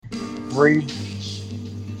Rage.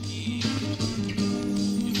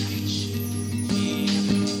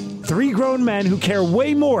 Three grown men who care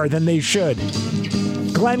way more than they should.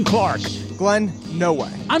 Glenn Clark. Glenn, no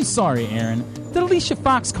way. I'm sorry, Aaron. Did Alicia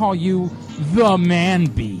Fox call you the man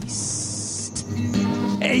beast?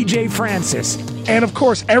 AJ Francis. And of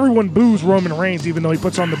course, everyone boos Roman Reigns, even though he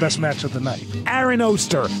puts on the best match of the night. Aaron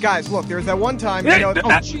Oster. Guys, look, there's that one time. Aaron.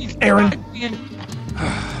 Aaron,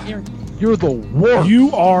 you're the worst.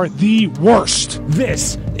 You are the worst.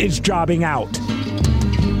 This is Jobbing Out.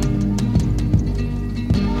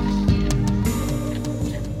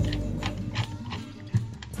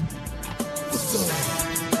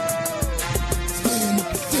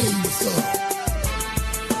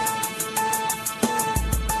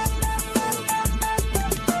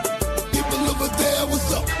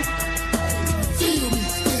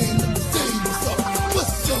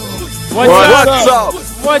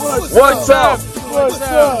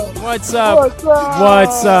 What's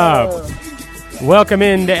up? Welcome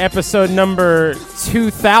into episode number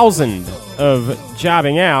 2000 of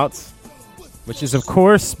Jobbing Out, which is, of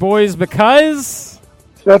course, boys, because...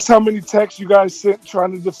 That's how many texts you guys sent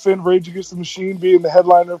trying to defend Rage Against the Machine being the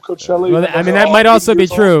headliner of Coachella. Well, I mean, that might also be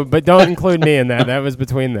true, but don't include me in that. That was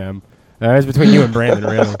between them. That was between you and Brandon,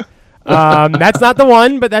 really. That's not the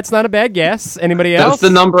one, but that's not a bad guess. Anybody else? That's the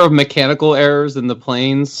number of mechanical errors in the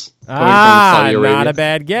planes. Not a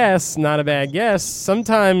bad guess. Not a bad guess.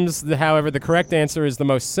 Sometimes, however, the correct answer is the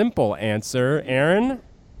most simple answer. Aaron?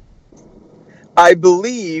 I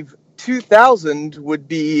believe 2000 would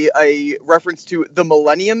be a reference to the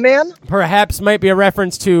Millennium Man. Perhaps might be a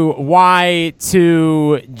reference to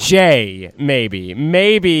Y2J, maybe.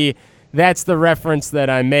 Maybe that's the reference that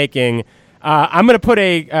I'm making. I'm going to put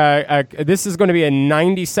this is going to be a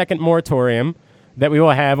 90-second moratorium that we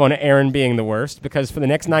will have on Aaron being the worst, because for the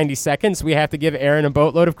next 90 seconds, we have to give Aaron a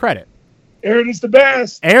boatload of credit. Aaron is the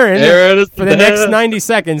best. Aaron is for the next 90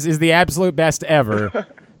 seconds is the absolute best ever,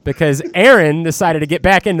 because Aaron decided to get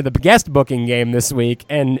back into the guest booking game this week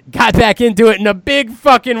and got back into it in a big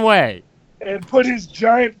fucking way. And put his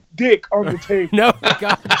giant dick on the table. No,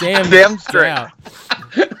 goddamn. Damn straight.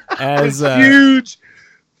 As huge,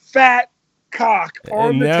 fat cock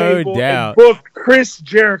on the table. Doubt. And booked Chris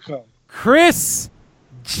Jericho. Chris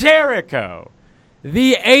Jericho,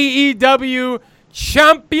 the AEW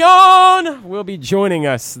champion, will be joining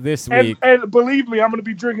us this week. And believe me, I'm going to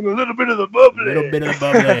be drinking a little bit of the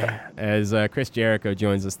bubbly. As Chris Jericho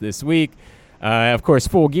joins us this week. Of course,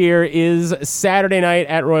 Full Gear is Saturday night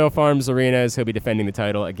at Royal Farms Arena, as he'll be defending the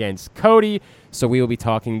title against Cody. So we will be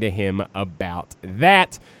talking to him about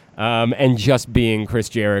that. And just being Chris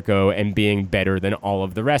Jericho and being better than all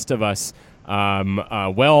of the rest of us.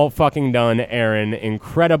 Well fucking done, Aaron.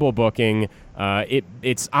 Incredible booking.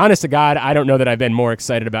 It's honest to God, I don't know that I've been more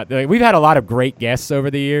excited about. We've had a lot of great guests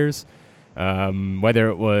over the years. Whether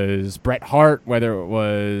it was Bret Hart, whether it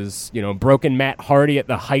was Broken Matt Hardy at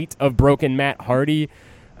the height of Broken Matt Hardy,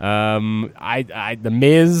 the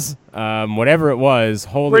Miz, whatever it was.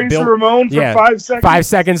 Holy Razor Ramon for 5 seconds. 5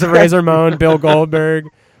 seconds of Razor Ramon, Bill Goldberg.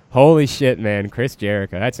 Holy shit, man. Chris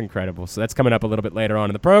Jericho. That's incredible. So that's coming up a little bit later on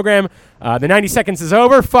in the program. The 90 seconds is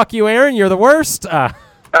over. Fuck you, Aaron. You're the worst. All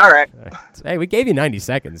right. Hey, we gave you 90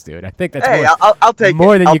 seconds, dude. I think that's I'll take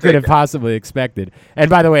more it. than I'll you could take have possibly expected. And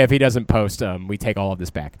by the way, if he doesn't post, we take all of this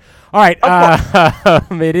back. All right.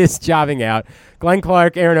 It is Jobbing Out. Glenn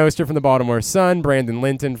Clark, Aaron Oster from the Baltimore Sun, Brandon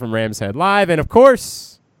Linton from Rams Head Live, and, of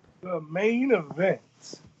course... the main event.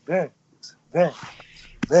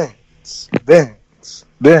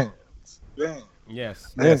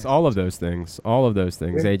 Yes, all of those things.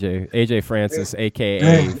 AJ Francis,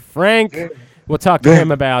 a.k.a. Frank. We'll talk to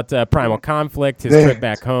him about Primal Conflict, his trip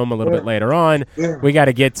back home a little bit later on. We got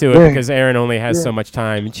to get to it because Aaron only has so much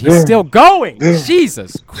time. He's still going.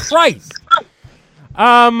 Jesus Christ.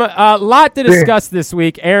 A lot to discuss this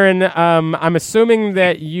week. Aaron, I'm assuming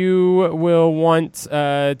that you will want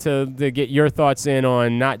to get your thoughts in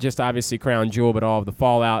on not just obviously Crown Jewel, but all of the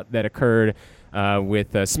fallout that occurred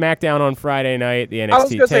with SmackDown on Friday night, the NXT I was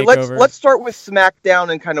going to say, let's start with SmackDown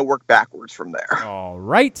and kind of work backwards from there. All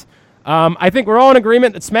right. I think we're all in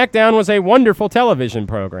agreement that SmackDown was a wonderful television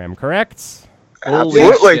program, correct?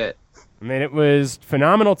 Absolutely. Shit. I mean, it was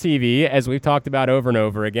phenomenal TV, as we've talked about over and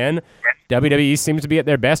over again. WWE seems to be at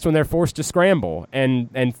their best when they're forced to scramble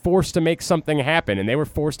and forced to make something happen, and they were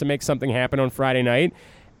forced to make something happen on Friday night.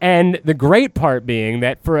 And the great part being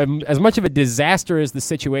that for as much of a disaster as the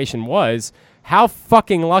situation was, how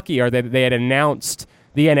fucking lucky are they that they had announced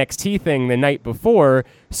the NXT thing the night before,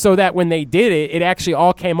 so that when they did it, it actually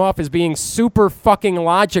all came off as being super fucking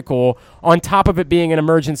logical, on top of it being an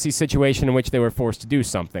emergency situation in which they were forced to do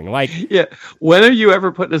something. Like, Yeah. When are you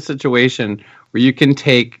ever put in a situation where you can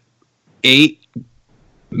take 8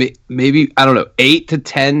 to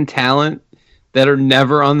 10 talent that are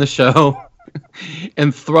never on the show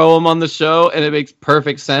and throw them on the show, and it makes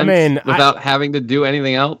perfect sense without having to do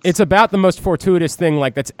anything else? It's about the most fortuitous thing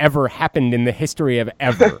that's ever happened in the history of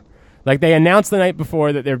ever. Like, they announced the night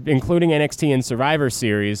before that they're including NXT in Survivor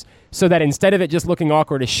Series, so that instead of it just looking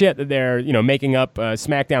awkward as shit that they're, making up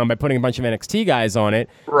SmackDown by putting a bunch of NXT guys on it,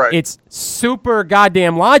 Right. It's super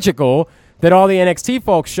goddamn logical that all the NXT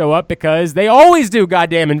folks show up, because they always do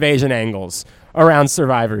goddamn invasion angles around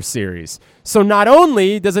Survivor Series. So not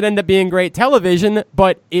only does it end up being great television,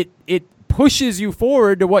 but it pushes you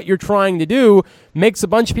forward to what you're trying to do, makes a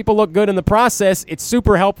bunch of people look good in the process. It's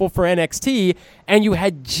super helpful for NXT, and you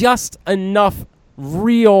had just enough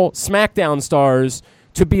real SmackDown stars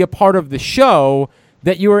to be a part of the show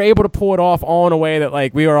that you were able to pull it off all in a way that,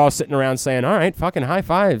 like, we were all sitting around saying, all right, fucking high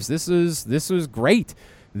fives. This was great.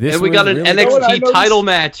 And we got an really NXT title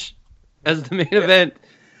match as the main event.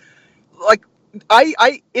 Like,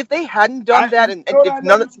 I if they hadn't done that, and if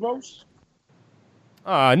none of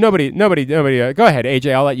nobody. Go ahead,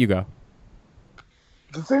 AJ. I'll let you go.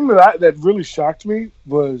 The thing that really shocked me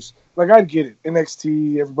was, like, I get it.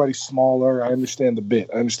 NXT, everybody's smaller. I understand the bit.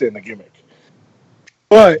 I understand the gimmick.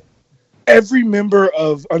 But every member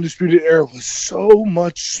of Undisputed Era was so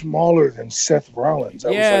much smaller than Seth Rollins.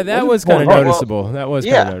 That was kind of noticeable. That was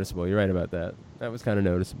kind of noticeable. You're right about that. That was kind of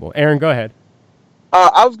noticeable. Aaron, go ahead.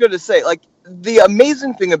 I was going to say, like, the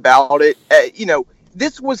amazing thing about it,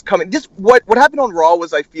 this was coming. What happened on Raw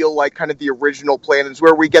was, I feel like, kind of the original plan, is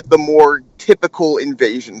where we get the more typical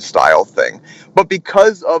invasion style thing. But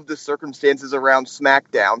because of the circumstances around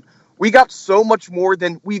SmackDown, we got so much more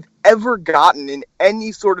than we've ever gotten in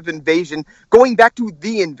any sort of invasion, going back to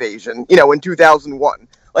the invasion, in 2001.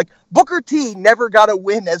 Like, Booker T never got a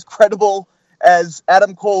win as credible as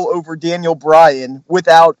Adam Cole over Daniel Bryan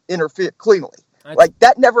without interfere cleanly.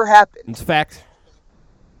 That never happened. It's fact.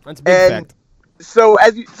 That's a big fact. So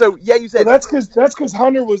you said that's because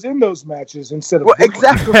Hunter was in those matches instead of Booker.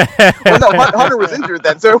 Exactly. Well, no, Hunter was injured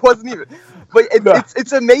then, so it wasn't even. But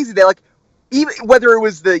it's amazing that, like, even whether it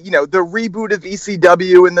was the reboot of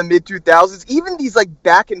ECW in the mid 2000s, even these, like,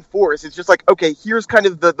 back and forth, it's just like, okay, here's kind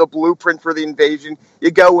of the blueprint for the invasion. You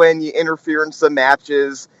go in, you interfere in some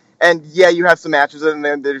matches, and you have some matches, and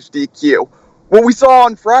then there's DQ. What we saw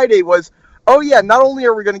on Friday was, oh yeah, not only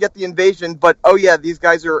are we going to get the invasion, but oh yeah, these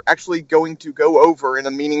guys are actually going to go over in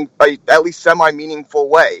at least semi-meaningful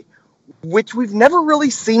way, which we've never really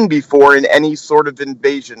seen before in any sort of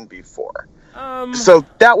invasion before. So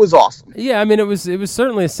that was awesome. Yeah, I mean, it was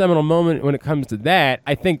certainly a seminal moment when it comes to that.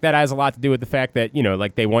 I think that has a lot to do with the fact that,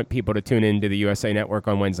 like, they want people to tune into the USA Network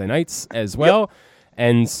on Wednesday nights as well. Yep.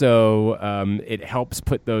 And so it helps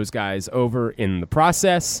put those guys over in the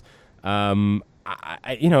process.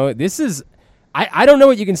 This is... I don't know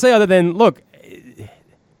what you can say other than, look,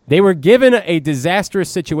 they were given a disastrous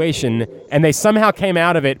situation, and they somehow came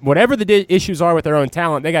out of it. Whatever the issues are with their own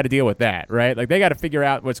talent, they got to deal with that, right? Like, they got to figure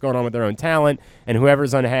out what's going on with their own talent, and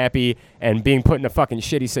whoever's unhappy and being put in a fucking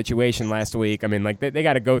shitty situation last week. I mean, like, they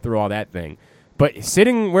got to go through all that thing. But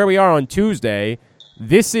sitting where we are on Tuesday,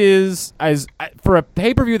 this is, for a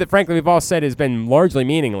pay-per-view that, frankly, we've all said has been largely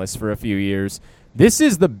meaningless for a few years, this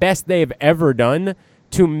is the best they've ever done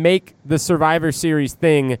to make the Survivor Series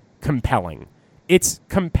thing compelling. It's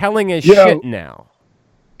compelling as shit now.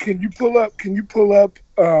 Can you pull up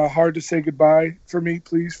Hard to Say Goodbye for me,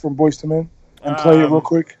 please, from Boyz II Men, and play it real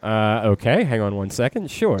quick? Okay, hang on one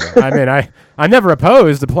second. Sure. I mean, I'm never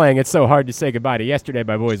opposed to playing It's So Hard to Say Goodbye to Yesterday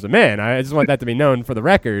by Boyz II Men. I just want that to be known for the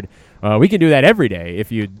record. We can do that every day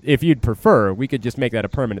if you'd prefer. We could just make that a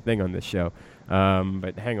permanent thing on this show.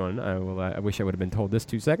 But hang on. I wish I would have been told this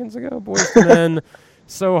 2 seconds ago. Boyz II Men.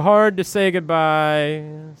 So Hard to Say Goodbye.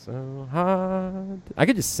 So hard. I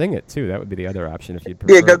could just sing it too. That would be the other option if you'd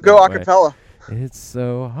prefer. Yeah, go a cappella. It's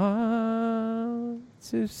so hard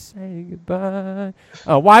to say goodbye.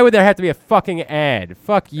 Oh, why would there have to be a fucking ad?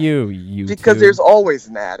 Fuck you, YouTube. Because there's always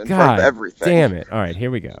an ad in front of everything. Damn it. All right,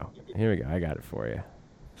 here we go. I got it for you.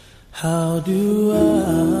 How do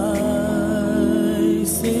I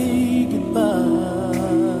say goodbye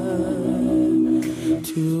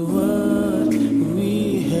to what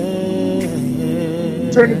we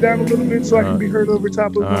had? Turn it down a little bit so I can be heard over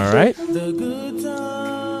top of All right. The good time.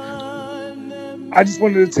 I just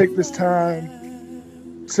wanted to take this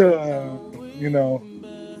time to,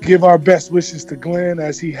 give our best wishes to Glenn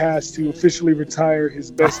as he has to officially retire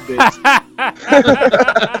his best bit,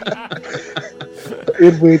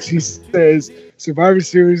 in which he says Survivor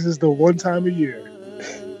Series is the one time a year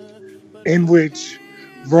in which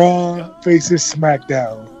Raw faces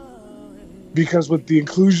SmackDown. Because with the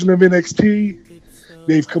inclusion of NXT,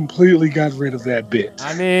 they've completely got rid of that bit.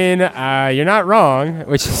 I mean, you're not wrong,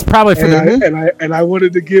 which is probably for and I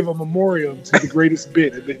wanted to give a memorial to the greatest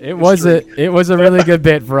bit. It was a really good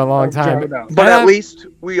bit for a long time. But at least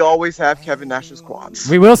we always have Kevin Nash's quads.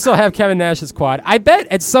 We will still have Kevin Nash's quad. I bet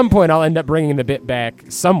at some point I'll end up bringing the bit back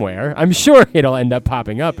somewhere. I'm sure it'll end up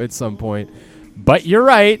popping up at some point. But you're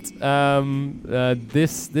right.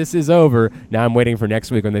 This is over. Now I'm waiting for next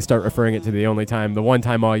week when they start referring it to the one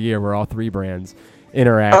time all year where all three brands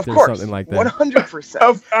interact or something like that.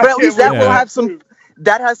 100%. But at least that will have some.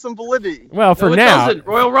 That has some validity. Well, for now, doesn't.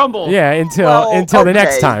 Royal Rumble. Yeah, until the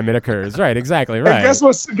next time it occurs. Right, exactly. Right.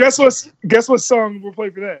 And guess what song we'll play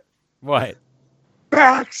for that? What?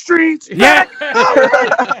 Backstreet. Yeah.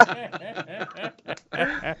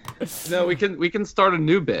 No, we can start a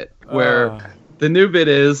new bit where the new bit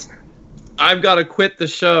is I've got to quit the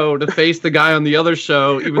show to face the guy on the other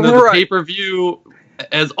show, even though the pay-per-view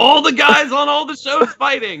has all the guys on all the shows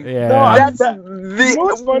fighting. Yeah. You know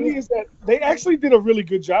what's funny is that they actually did a really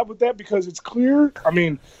good job with that because it's clear. I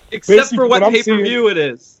mean, except for what pay-per-view it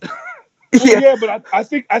is. Yeah, but I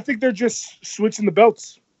think they're just switching the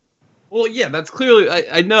belts. Well, yeah, that's clearly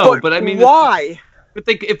I know, but I mean, why? If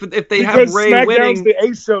they Because have Ray SmackDown's winning, the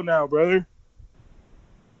A show now, brother.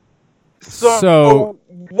 So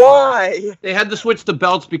why? They had to switch the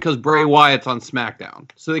belts because Bray Wyatt's on SmackDown,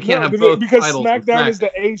 so they can't have both because titles. SmackDown is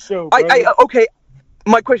the A show. Okay,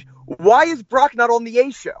 my question: why is Brock not on the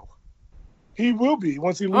A show? He will be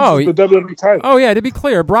once he loses the WWE title. Oh yeah, to be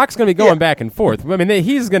clear, Brock's going to be going back and forth. I mean,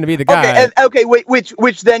 he's going to be the guy. Wait,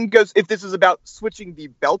 which then goes if this is about switching the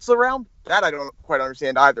belts around? That I don't quite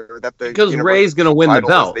understand either. Because Ray's going to win the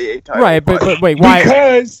belt, right? But wait, why?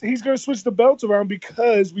 Because he's going to switch the belts around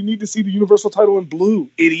because we need to see the Universal title in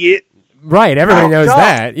blue, idiot. Right, everybody knows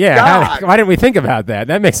that. Yeah, why didn't we think about that?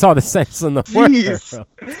 That makes all the sense in the world.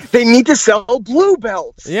 They need to sell blue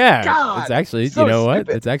belts. Yeah, God, it's actually so you know stupid.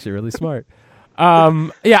 what? It's actually really smart.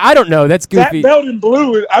 Yeah, I don't know. That's goofy. That belt in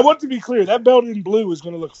blue. I want to be clear. That belt in blue is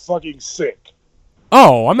going to look fucking sick.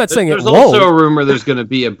 Oh, I'm not saying it won't. There's also a rumor there's going to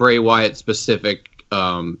be a Bray Wyatt specific.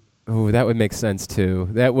 Oh, that would make sense too.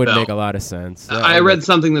 That would make a lot of sense. I read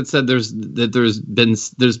something that said there's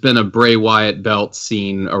been a Bray Wyatt belt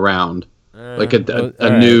seen around, like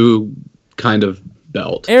a new kind of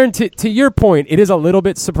belt. Aaron, to your point, it is a little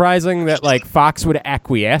bit surprising that like Fox would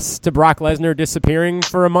acquiesce to Brock Lesnar disappearing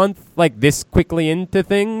for a month like this quickly into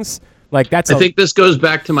things. Like I think this goes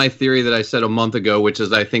back to my theory that I said a month ago, which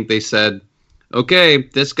is I think they said, okay,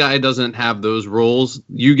 this guy doesn't have those rules.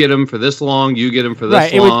 You get him for this long. You get him for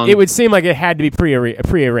this long. It would seem like it had to be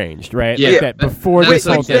prearranged, right? Yeah. Like that before this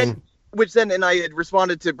whole thing. Which then, and I had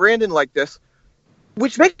responded to Brandon like this,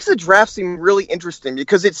 which makes the draft seem really interesting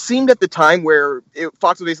because it seemed at the time where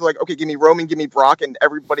Fox was basically like, okay, give me Roman, give me Brock, and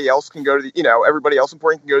everybody else can go to everybody else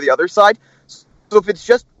important can go to the other side. So if it's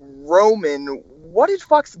just Roman, what did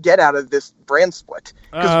Fox get out of this brand split?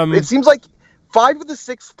 Because it seems like 5 of the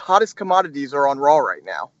 6 hottest commodities are on Raw right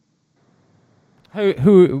now.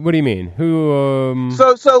 Who? What do you mean? Who?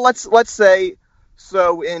 So let's say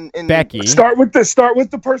in Becky. Start with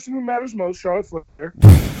the person who matters most, Charlotte Flair.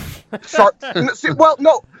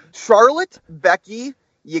 Charlotte, Becky.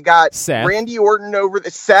 You got Seth. Randy Orton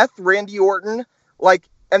Randy Orton,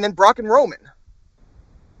 and then Brock and Roman.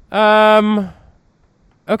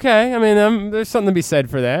 Okay. I mean, there's something to be said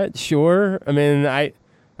for that. Sure. I mean,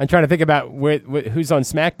 I'm trying to think about who's on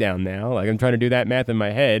SmackDown now. Like, I'm trying to do that math in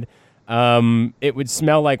my head. It would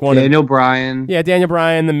smell like Daniel Bryan. Yeah, Daniel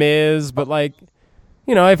Bryan, The Miz, but like,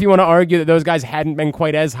 if you want to argue that those guys hadn't been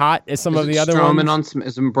quite as hot as some of the other ones.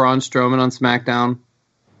 Isn't Braun Strowman on SmackDown?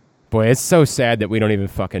 Boy, it's so sad that we don't even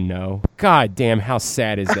fucking know. God damn, how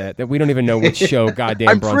sad is that? That we don't even know which show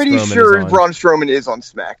goddamn Braun Strowman is on. I'm pretty sure Braun Strowman is on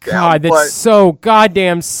SmackDown. God, that's so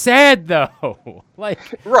goddamn sad, though. Like,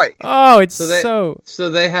 right. Oh, it's So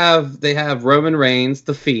they have Roman Reigns,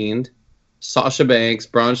 The Fiend, Sasha Banks,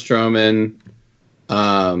 Braun Strowman,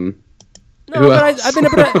 I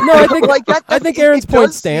think Aaron's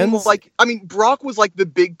point stands. Brock was like the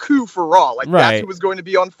big coup for Raw. That's who was going to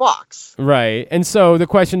be on Fox. Right. And so the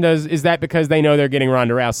question is that because they know they're getting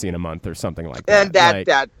Ronda Rousey in a month or something like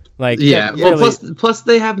that? And plus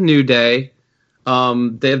they have New Day.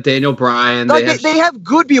 They have Daniel Bryan. They have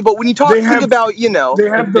good people, but when you think about, they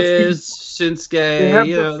have Miz,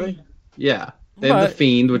 Shinsuke, They have the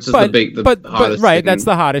Fiend, which is the hottest. Right, that's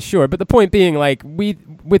the hottest, sure. But the point being, like,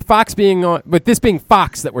 with Fox being on, with this being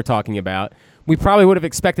Fox that we're talking about, we probably would have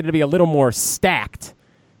expected it to be a little more stacked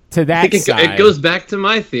to that I think side. it goes back to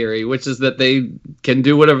my theory, which is that they can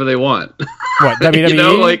do whatever they want. What, WWE? You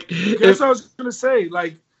know, like, that's what I was gonna say.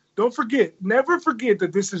 Like, never forget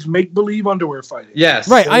that this is make believe underwear fighting. Yes,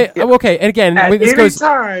 right. Okay, and again, at this any goes.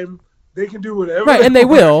 time they can do whatever. Right, and they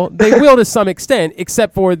want. will to some extent,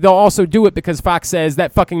 except for they'll also do it because Fox says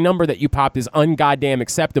that fucking number that you popped is ungoddamn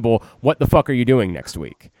acceptable. What the fuck are you doing next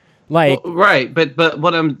week? Like, well, right, but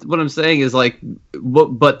what I'm saying is like,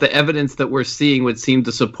 but the evidence that we're seeing would seem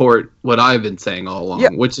to support what I've been saying all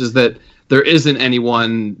along, which is that there isn't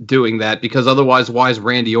anyone doing that, because otherwise, why is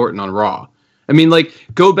Randy Orton on Raw? I mean, like,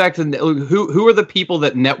 go back to who are the people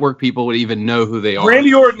that network people would even know who they are?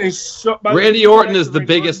 Randy Orton is the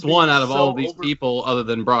biggest one out of all of these people, other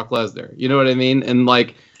than Brock Lesnar. You know what I mean? And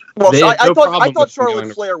like, well, I thought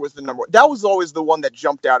Charlotte Flair was the number one. That was always the one that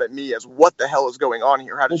jumped out at me as what the hell is going on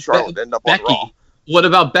here? How did Charlotte end up on Raw? What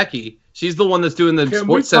about Becky? She's the one that's doing the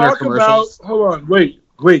Sports Center commercials. Hold on, wait.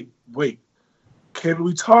 Can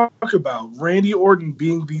we talk about Randy Orton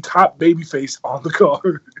being the top babyface on the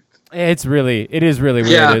card? it is really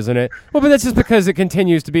weird, isn't it? Well, but that's just because it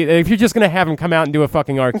continues to be. If you're just gonna have him come out and do a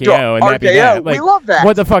fucking RKO and that be that, like, we love that.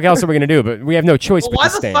 What the fuck else are we gonna do? But we have no choice but to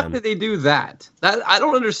stand. Why the fuck did they do that? I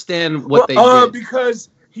don't understand what they did. Because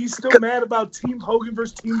he's still mad about Team Hogan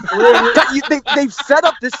versus Team Flair. They've set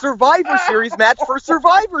up this Survivor Series match for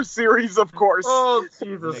Survivor Series, of course. Oh,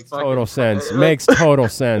 Jesus! Makes total sense. Makes total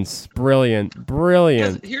sense. Brilliant.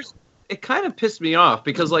 It kind of pissed me off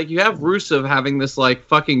because, like, you have Rusev having this, like,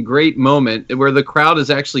 fucking great moment where the crowd is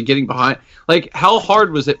actually getting behind. Like, how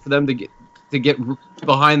hard was it for them to get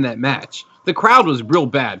behind that match? The crowd was real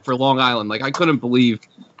bad for Long Island. Like, I couldn't believe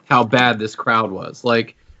how bad this crowd was.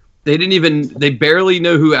 Like, they barely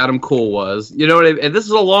know who Adam Cole was. You know what I mean? And this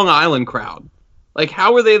is a Long Island crowd. Like,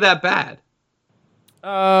 how were they that bad?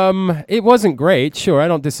 It wasn't great. Sure, I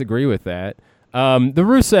don't disagree with that. The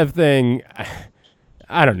Rusev thing,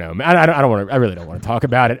 I don't know. I really don't want to talk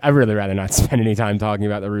about it. I'd really rather not spend any time talking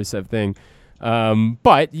about the Rusev thing.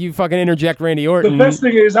 But you fucking interject Randy Orton. The best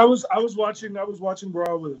thing is, I was watching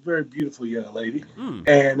Raw with a very beautiful young lady,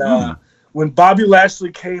 and when Bobby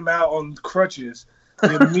Lashley came out on crutches,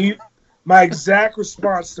 my exact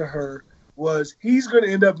response to her was, he's going to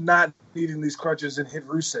end up not needing these crutches and hit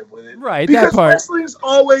Rusev with it. Right, because that part. Wrestling's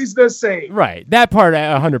always the same. Right, that part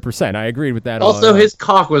 100%. I agreed with that. Also, his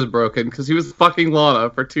cock was broken because he was fucking Lana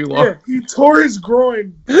for too long. Yeah, he tore his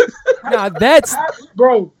groin. Now that's...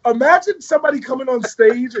 Bro, imagine somebody coming on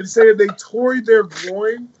stage and saying they tore their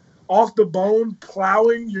groin off the bone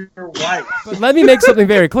plowing your wife. But let me make something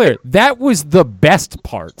very clear. That was the best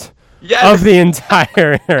part of the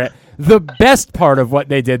entire era. The best part of what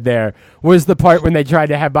they did there was the part when they tried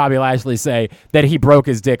to have Bobby Lashley say that he broke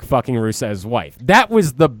his dick fucking Rusev's wife. That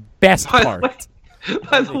was the best part.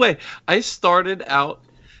 By the way, I started out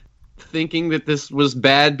thinking that this was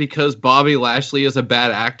bad because Bobby Lashley is a bad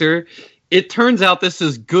actor. It turns out this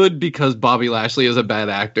is good because Bobby Lashley is a bad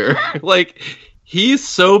actor. Like, he's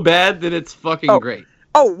so bad that it's fucking great.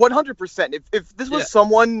 Oh, 100%. If this was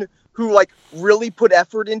someone who, like, really put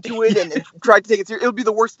effort into it and tried to take it seriously, it would be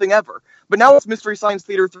the worst thing ever. But now it's Mystery Science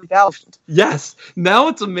Theater 3000. Yes. Now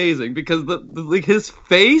it's amazing because like his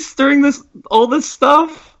face during all this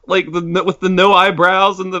stuff, like with the no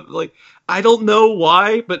eyebrows and the, like, I don't know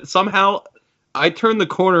why, but somehow I turned the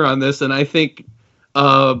corner on this and I think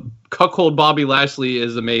Cuckold Bobby Lashley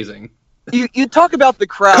is amazing. You talk about the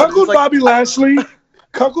crowd. Cuckold Bobby Lashley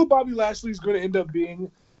is going to end up being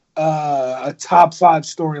a top 5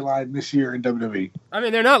 storyline this year in WWE. I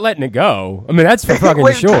mean, they're not letting it go. I mean, that's for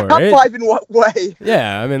fucking sure. Top 5 in what way?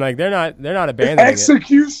 Yeah, I mean, like, they're not abandoning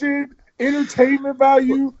Execution, entertainment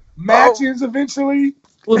value, matches eventually.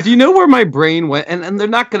 Well, do you know where my brain went? And they're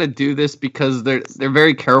not going to do this because they're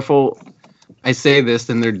very careful. I say this,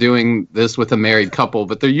 and they're doing this with a married couple,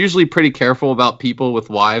 but they're usually pretty careful about people with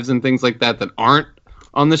wives and things like that aren't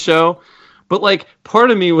on the show. But, like,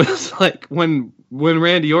 part of me was like, when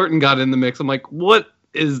Randy Orton got in the mix, I'm like, what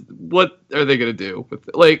are they gonna do with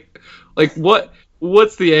it? Like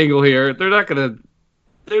what's the angle here? They're not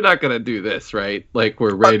gonna do this, right? Like,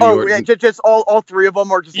 where Randy Orton. Yeah, just all 3 of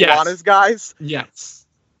them are just Lana's guys. Yes.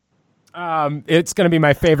 It's going to be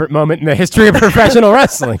my favorite moment in the history of professional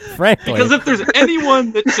wrestling, frankly. Because if there's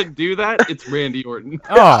anyone that should do that, it's Randy Orton.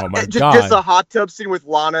 Oh, my God. Just a hot tub scene with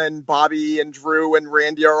Lana and Bobby and Drew and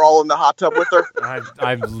Randy are all in the hot tub with her.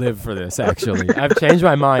 I've lived for this, actually. I've changed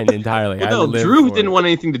my mind entirely. Well, no, Drew didn't want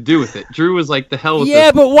anything to do with it. Drew was like, the hell with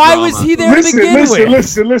this but why drama. Was he there to begin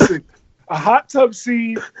with? Listen. a hot tub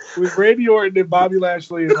scene with Randy Orton and Bobby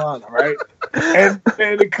Lashley and Lana, right?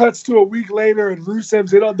 And it cuts to a week later, and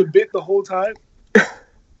Rusev's in on the bit the whole time.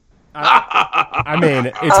 I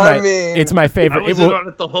mean, it's my favorite. I was in on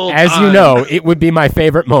it the whole as time. you know, it would be my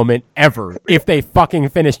favorite moment ever if they fucking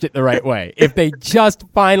finished it the right way. If they just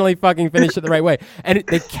finally fucking finished it the right way. And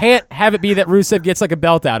they can't have it be that Rusev gets like a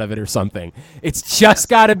belt out of it or something. It's just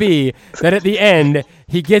got to be that at the end,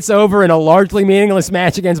 he gets over in a largely meaningless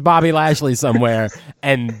match against Bobby Lashley somewhere,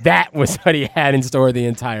 and that was what he had in store the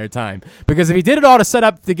entire time. Because if he did it all to set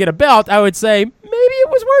up to get a belt, I would say maybe it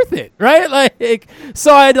was worth it, right? Like,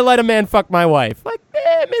 so I had to let a man fuck my wife. Like,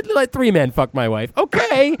 maybe let 3 men fuck my wife.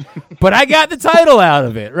 Okay, but I got the title out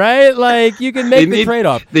of it, right? Like, you can make the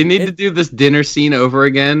trade-off. They need to do this dinner scene over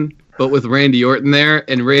again, but with Randy Orton there,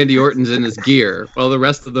 and Randy Orton's in his gear, while the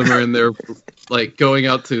rest of them are in their, like, going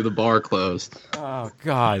out to the bar closed. Oh,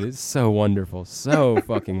 God, it's so wonderful. So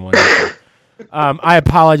fucking wonderful. I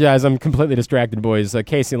apologize. I'm completely distracted, boys.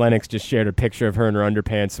 Casey Lennox just shared a picture of her in her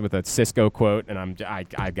underpants with a Cisco quote, and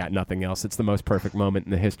I've got nothing else. It's the most perfect moment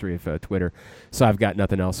in the history of Twitter, so I've got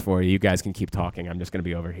nothing else for you. You guys can keep talking. I'm just going to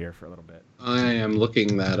be over here for a little bit. I am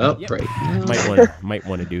looking that up right now. Might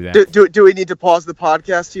want to do that. Do we need to pause the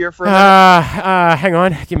podcast here for a minute? Hang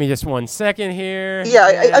on. Give me just 1 second here.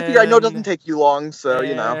 Yeah, I figure I know it doesn't take you long, so,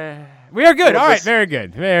 you know. We are good. We'll All right, just- very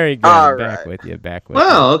good. Very good. All Back right. with you. Back with you.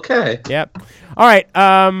 Well, okay. Yep. All right.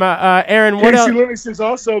 Aaron, what Casey else? Lennox has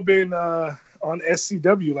also been on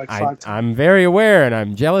SCW like 5 times. I'm very aware, and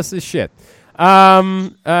I'm jealous as shit.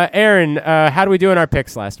 Aaron, how do we do in our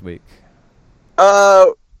picks last week?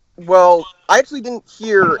 Well, I actually didn't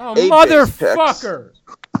hear Oh, AJ's motherfucker!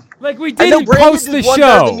 Like, we I know didn't Brandon post did the one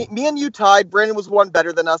better show. than me and you tied. Brandon was one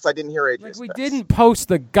better than us. I didn't hear AJ's Like, we picks. didn't post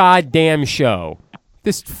the goddamn show.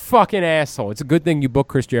 This fucking asshole. It's a good thing you booked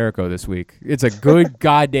Chris Jericho this week. It's a good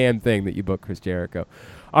goddamn thing that you booked Chris Jericho.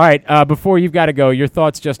 All right, before you've got to go, your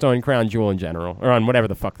thoughts just on Crown Jewel in general, or on whatever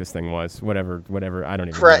the fuck this thing was. Whatever, I don't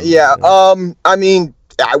even know. Yeah. I mean,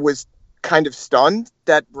 I was kind of stunned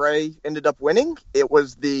that Bray ended up winning. It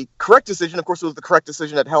was the correct decision. Of course, it was the correct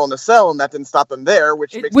decision at Hell in a Cell, and that didn't stop him there,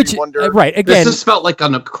 which makes me wonder. Right, again. This just felt like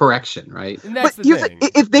on a correction, right? And that's But the thing.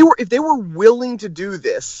 if they were willing to do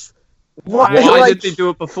this, Why Why did they do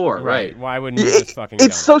it before? Right. Why wouldn't you just fucking go?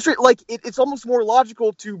 it's so straight. Like it's almost more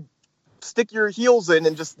logical to stick your heels in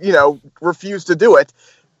and just refuse to do it.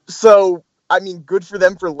 So I mean, good for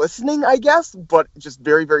them for listening, I guess, but just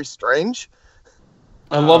very, very strange.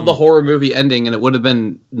 I love the horror movie ending, and it would have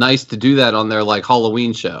been nice to do that on their like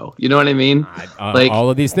Halloween show. You know what I mean? Like all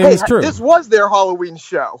of these things true. This was their Halloween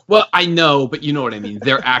show. Well, I know, but you know what I mean.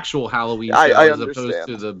 Their actual Halloween show I as opposed understand.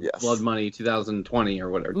 to the Yes. Blood Money 2020 or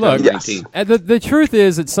whatever. Look, 2019. the truth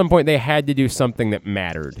is, at some point they had to do something that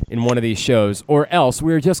mattered in one of these shows, or else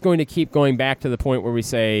we're just going to keep going back to the point where we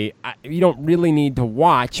say you don't really need to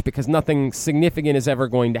watch because nothing significant is ever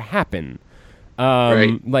going to happen.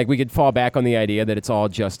 Right. Like we could fall back on the idea that it's all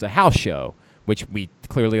just a house show, which we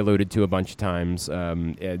clearly alluded to a bunch of times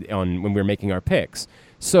on when we were making our picks.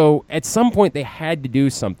 So at some point they had to do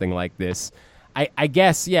something like this. I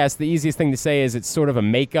guess, yes, the easiest thing to say is it's sort of a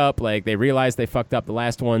makeup, like they realized they fucked up the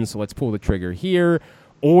last one, so let's pull the trigger here.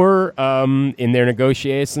 Or in their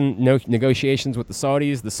negotiations with the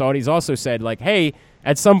Saudis also said, like, hey,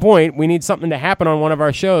 at some point we need something to happen on one of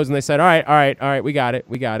our shows. And they said, all right, we got it.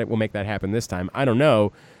 We'll make that happen this time. I don't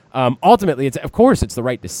know. Ultimately, of course it's the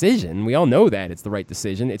right decision. We all know that it's the right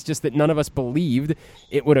decision. It's just that none of us believed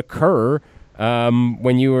it would occur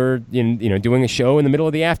when you were doing a show in the middle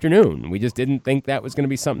of the afternoon. We just didn't think that was going to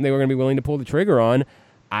be something they were going to be willing to pull the trigger on.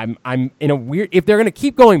 I'm in a weird. If they're going to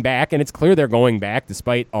keep going back, and it's clear they're going back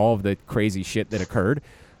despite all of the crazy shit that occurred,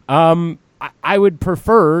 I would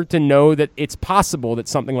prefer to know that it's possible that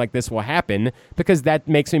something like this will happen, because that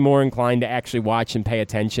makes me more inclined to actually watch and pay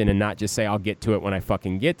attention and not just say I'll get to it when I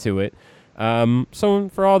fucking get to it. So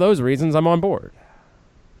for all those reasons, I'm on board.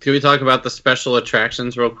 Can we talk about the special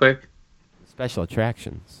attractions real quick? Special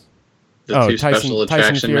attractions. The two special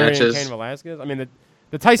attraction Tyson Fury matches. And Cain Velasquez. I mean,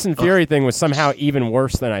 the Tyson Fury thing was somehow even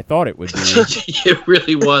worse than I thought it would be. It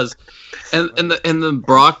really was, and the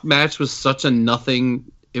Brock match was such a nothing.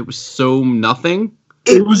 It was so nothing.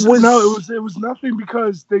 It was nothing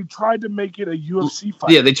because they tried to make it a UFC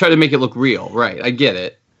fight. Yeah, they tried to make it look real. Right, I get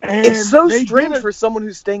it. And It's so they strange did for someone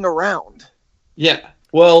who's staying around. Yeah.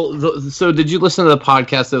 Well, so did you listen to the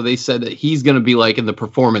podcast though? They said that he's going to be like in the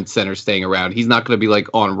Performance Center, staying around. He's not going to be like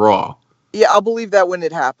on Raw. Yeah, I'll believe that when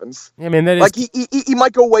it happens. I mean, that is Like he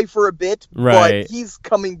might go away for a bit, Right. but he's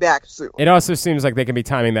coming back soon. It also seems like they can be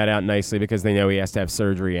timing that out nicely because they know he has to have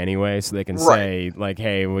surgery anyway, so they can say like,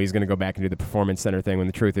 "Hey, well, he's going to go back and do the performance center thing." When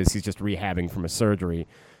the truth is, he's just rehabbing from a surgery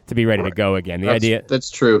to be ready to go again. The idea That's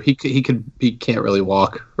true. He can't really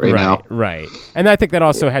walk right now. right? And I think that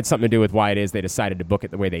also had something to do with why it is they decided to book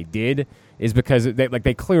it the way they did, is because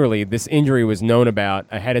they clearly this injury was known about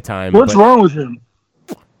ahead of time. What's wrong with him?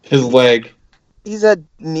 His leg. He's at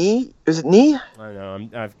knee. Is it knee? I know.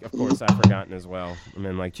 Of course, I've forgotten as well. I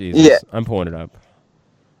mean, like Jesus. Yeah. I'm pulling it up.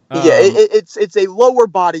 It's a lower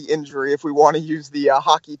body injury if we want to use the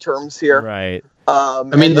hockey terms here. Right. I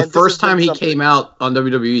mean, the and first this has time been he something- came out on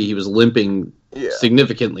WWE, he was limping Yeah.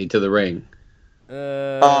 significantly to the ring.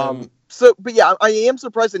 But yeah, I am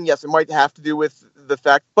surprised, and yes, it might have to do with the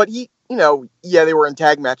fact, but they were in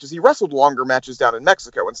tag matches. He wrestled longer matches down in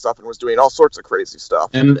Mexico and stuff, and was doing all sorts of crazy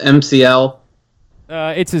stuff. MCL.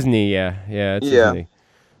 It's his knee. Yeah. It's Yeah. his knee.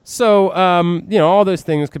 So, all those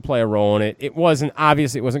things could play a role in it. It wasn't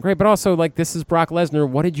great, but also, like, this is Brock Lesnar.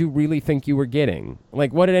 What did you really think you were getting?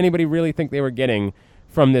 Like, what did anybody really think they were getting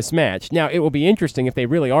from this match? Now, it will be interesting if they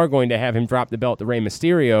really are going to have him drop the belt to Rey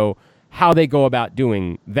Mysterio, how they go about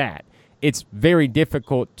doing that. It's very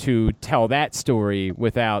difficult to tell that story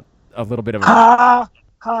without a little bit of Ha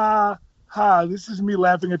ha. This is me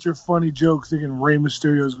laughing at your funny joke, thinking Rey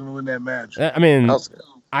Mysterio is going to win that match. I mean,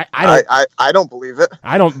 I don't believe it.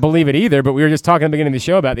 I don't believe it either, but we were just talking at the beginning of the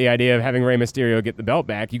show about the idea of having Rey Mysterio get the belt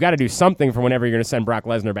back. You got to do something for whenever you're going to send Brock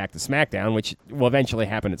Lesnar back to SmackDown, which will eventually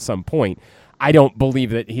happen at some point. I don't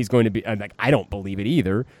believe that he's going to be I don't believe it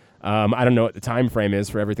either. I don't know what the time frame is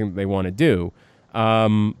for everything that they want to do.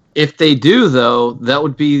 If they do, though, that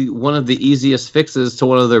would be one of the easiest fixes to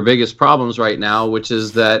one of their biggest problems right now, which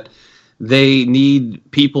is that they need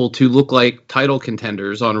people to look like title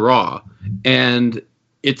contenders on Raw. And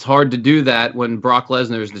it's hard to do that when Brock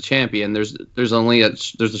Lesnar is the champion. There's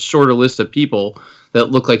a shorter list of people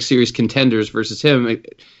that look like serious contenders versus him.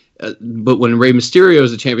 But when Rey Mysterio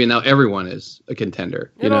is the champion, now everyone is a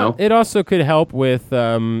contender. You know, it also could help with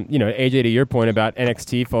AJ, to your point about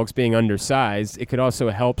NXT folks being undersized. It could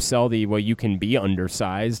also help sell you can be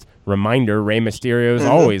undersized. Reminder: Rey Mysterio's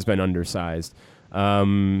always been undersized.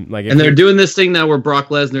 And they're doing this thing now where Brock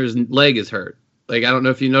Lesnar's leg is hurt. Like, I don't know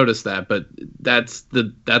if you noticed that, but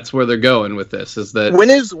that's where they're going with this. Is that when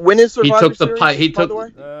is Survivor Series? He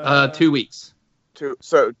took 2 weeks.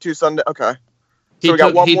 Two Sunday. Okay. He So we got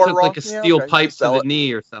took, one he more took Raw? like a Yeah, steel okay. pipe to Sell the it.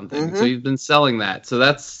 knee or something. Mhm. So he's been selling that. So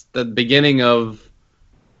that's the beginning of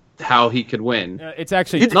how he could win. It's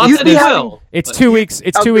actually You'd Not be that he having- will. it's but- 2 weeks.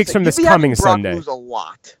 It's I was 2 gonna weeks say, from you'd this be having coming Brock Sunday. lose a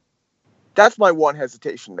lot. That's my one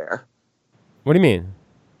hesitation there. What do you mean?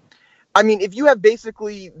 I mean, if you have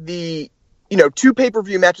basically the 2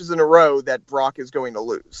 pay-per-view matches in a row that Brock is going to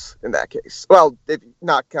lose in that case. Well, if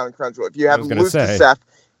not counting Crown Jewel, if you have was him gonna lose to say. Seth,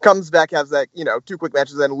 comes back, has that 2 quick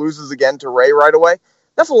matches, then loses again to Ray right away.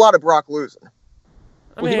 That's a lot of Brock losing.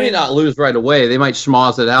 Well, he may not lose right away. They might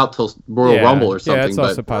schmoz it out till Royal Rumble or something. Yeah, that's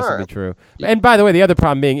also but possibly Alright. true. And by the way, the other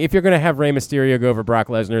problem being, if you're going to have Rey Mysterio go over Brock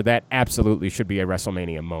Lesnar, that absolutely should be a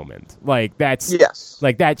WrestleMania moment. Like, Yes.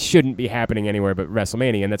 that shouldn't be happening anywhere but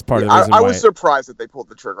WrestleMania, and that's part of the I reason why. was surprised that they pulled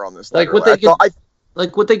the trigger on this. Like, that what early. they could- I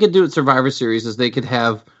what they could do at Survivor Series is they could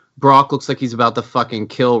have Brock looks like he's about to fucking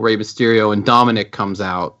kill Rey Mysterio, and Dominic comes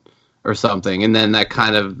out or something, and then that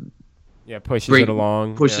kind of pushes it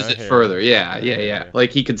along. pushes Yeah, it I hear further. you. Yeah.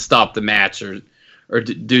 Like he could stop the match or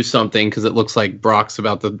do something because it looks like Brock's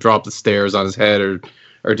about to drop the stairs on his head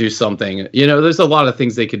or do something. There's a lot of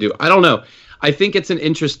things they could do. I don't know. I think it's an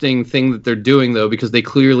interesting thing that they're doing though, because they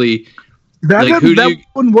clearly That like, who do you-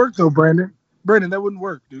 wouldn't work though, Brandon. Brandon, that wouldn't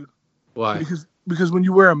work, dude. why? Because when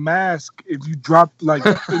you wear a mask, if you drop like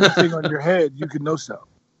anything on your head, you can no sell.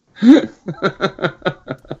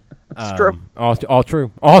 It's true. All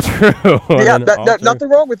true. All true. Yeah, All true. nothing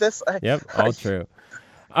wrong with this. Yep, all true.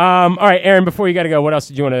 All right, Aaron, before you got to go, what else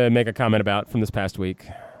did you want to make a comment about from this past week?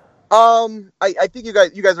 I think you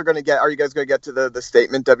guys are going to get. Are you guys going to get to the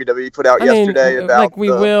statement WWE put out yesterday about? Like we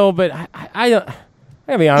will, but I don't.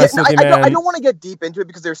 I gotta be honest with you, man. I don't want to get deep into it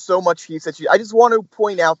because there's so much he said. I just want to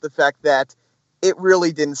point out the fact that it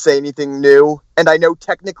really didn't say anything new, and I know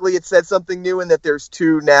technically it said something new, and that there's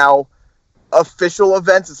 2 now official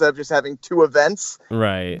events instead of just having 2 events.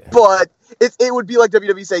 Right. But it would be like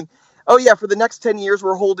WWE saying, "Oh yeah, for the next 10 years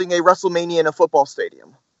we're holding a WrestleMania in a football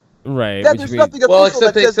stadium." Right. That there's nothing official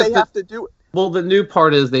that says they have to do it. Well, the new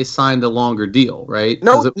part is they signed a longer deal, right?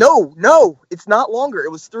 No, it's not longer.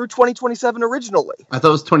 It was through 2027 originally. I thought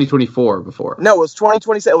it was 2024 before. No, it was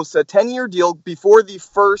 2027. It was a 10-year deal before the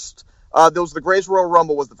first The Grays Royal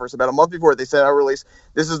Rumble was the first. About a month before they sent out a release.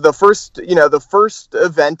 This is the first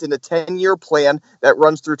event in a 10-year plan that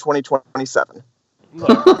runs through 2027.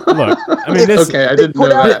 Look, I mean, this, okay, I didn't know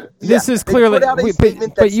that. This is clearly,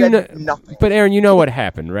 but Aaron, you know what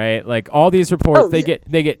happened, right? Like all these reports, they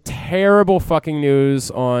get terrible fucking news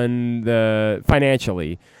on the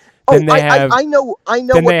financially. Then I know.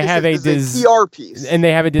 Then what they have a PR piece, and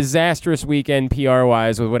they have a disastrous weekend PR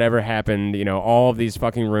wise with whatever happened. You know, all of these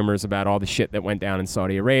fucking rumors about all the shit that went down in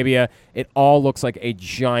Saudi Arabia. It all looks like a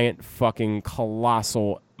giant fucking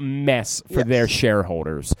colossal mess for their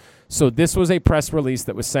shareholders. So this was a press release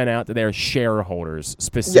that was sent out to their shareholders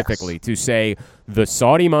specifically to say the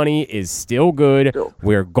Saudi money is still good.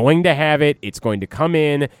 We're going to have it. It's going to come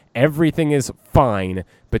in. Everything is fine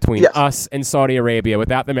between us and Saudi Arabia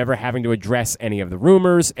without them ever having to address any of the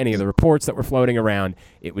rumors, any of the reports that were floating around.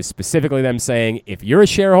 It was specifically them saying, if you're a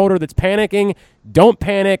shareholder that's panicking, don't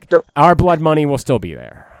panic. Our blood money will still be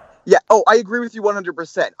there. Yeah. Oh, I agree with you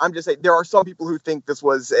 100%. I'm just saying there are some people who think this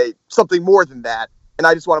was something more than that. And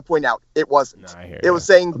I just want to point out, it wasn't. No, it was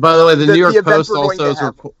saying. By the way, the New York Post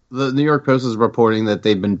the New York Post is reporting that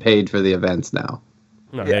they've been paid for the events now.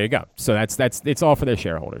 No, there you go. So that's it's all for their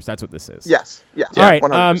shareholders. That's what this is. Yes. All right,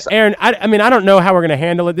 100%. Aaron. I mean, I don't know how we're gonna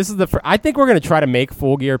handle it. This is I think we're gonna try to make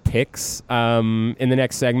Full Gear picks in the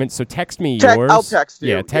next segment. So text me yours. I'll text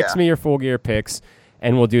you. Yeah, text me your Full Gear picks,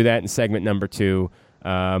 and we'll do that in segment number 2.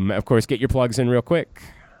 Of course, get your plugs in real quick.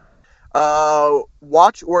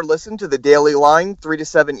 Watch or listen to the Daily Line 3 to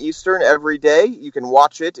 7 Eastern every day. You can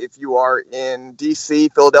watch it if you are in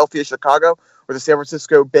DC, Philadelphia, Chicago, or the San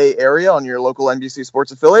Francisco Bay Area on your local NBC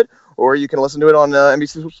Sports affiliate, or you can listen to it on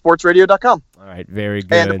NBCSportsRadio.com. All right, very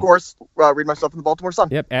good. And of course, read my stuff in the Baltimore Sun.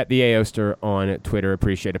 Yep, at the Aoster on Twitter.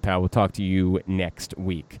 Appreciate it, pal. We'll talk to you next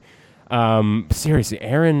week. Seriously,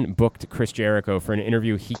 Aaron booked Chris Jericho for an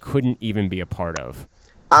interview he couldn't even be a part of.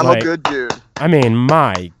 I'm a good dude. I mean,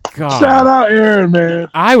 my God. Shout out Aaron, man.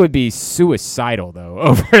 I would be suicidal, though,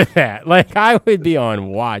 over that. Like, I would be on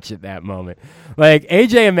watch at that moment. Like,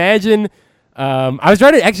 AJ, imagine... I was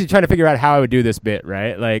trying to figure out how I would do this bit,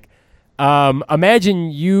 right? Like,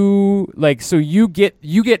 imagine you... Like, so you get...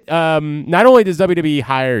 not only does WWE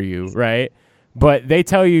hire you, right? But they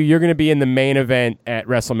tell you you're going to be in the main event at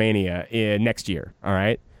WrestleMania next year, all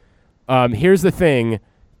right? Here's the thing.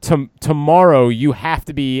 Tomorrow you have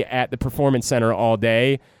to be at the Performance Center all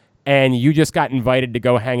day, and you just got invited to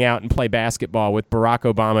go hang out and play basketball with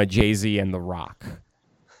Barack Obama, Jay-Z, and The Rock.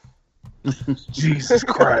 Jesus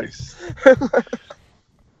Christ.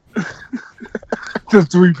 The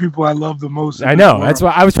 3 people I love the most. I know. That's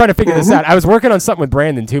why I was trying to figure this out. I was working on something with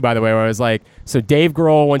Brandon, too, by the way, where I was like, so Dave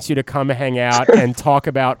Grohl wants you to come hang out and talk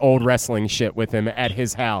about old wrestling shit with him at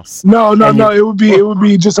his house. No. It would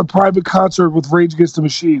be just a private concert with Rage Against the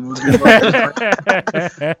Machine.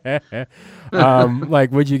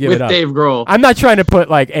 Like, would you give it up? With Dave Grohl. I'm not trying to put,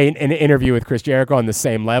 like, an interview with Chris Jericho on the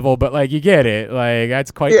same level, but, like, you get it. Like,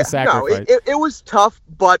 that's quite the sacrifice. No, it was tough,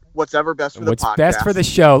 but what's best for the podcast. What's best for the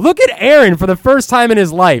show. Look at Aaron for the first time in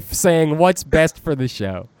his life saying what's best for the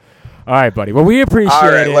show. All right, buddy. Well, we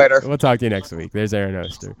appreciate it. Later. We'll talk to you next week. There's Aaron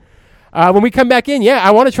Oster. When we come back in,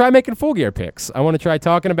 I want to try making Full Gear picks. I want to try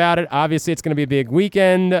talking about it. Obviously, it's going to be a big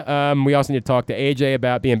weekend. We also need to talk to AJ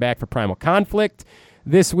about being back for Primal Conflict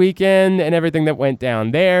this weekend and everything that went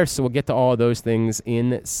down there. So we'll get to all of those things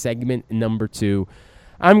in segment number 2.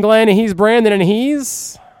 I'm Glenn, and he's Brandon, and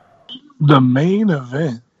he's... the main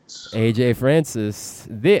event. AJ Francis.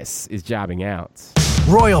 This is Jobbing Out.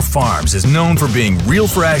 Royal Farms is known for being real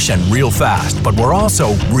fresh and real fast, but we're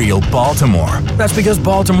also real Baltimore. That's because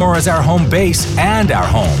Baltimore is our home base and our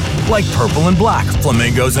home. Like purple and black,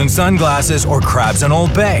 flamingos and sunglasses, or crabs and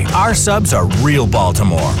Old Bay, our subs are real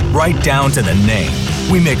Baltimore, right down to the name.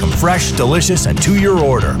 We make them fresh, delicious, and to your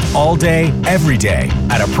order, all day, every day,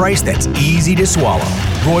 at a price that's easy to swallow.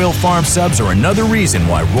 Royal Farms subs are another reason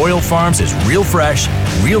why Royal Farms is real fresh,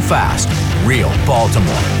 real fast, real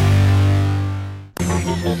Baltimore.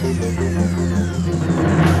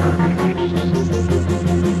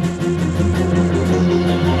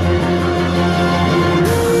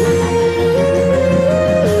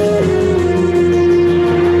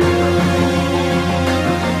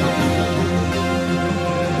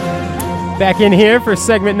 Back in here for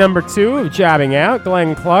segment number 2 of Jobbing Out.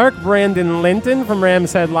 Glenn Clark, Brandon Linton from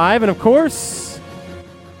Rams Head Live, and of course,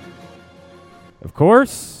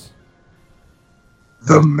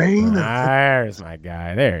 the main event. There's my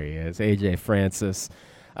guy. There he is, AJ Francis.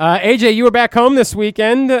 AJ, you were back home this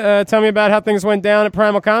weekend. Tell me about how things went down at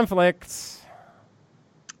Primal Conflict.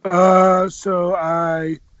 So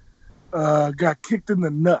I got kicked in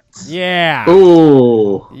the nuts. Yeah.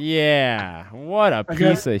 Ooh. Yeah. What a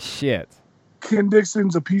piece of shit. Ken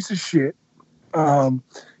Dixon's a piece of shit.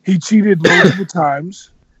 He cheated multiple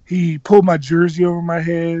times. He pulled my jersey over my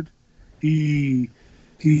head. He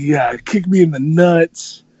kicked me in the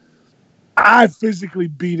nuts. I physically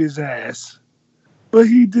beat his ass. But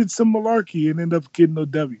he did some malarkey and ended up getting no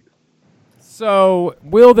W. So,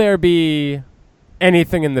 will there be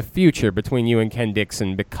anything in the future between you and Ken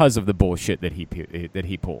Dixon because of the bullshit that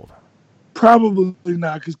he pulled? Probably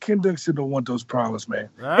not, because Ken Dixon don't want those problems, man.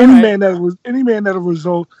 All Any right. man that'll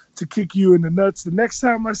result to kick you in the nuts. The next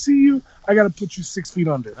time I see you, I got to put you 6 feet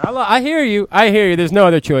under. I hear you. There's no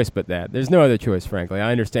other choice but that. There's no other choice, frankly.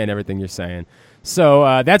 I understand everything you're saying.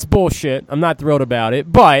 So that's bullshit. I'm not thrilled about it,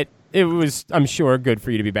 but it was, I'm sure, good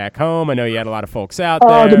for you to be back home. I know you had a lot of folks out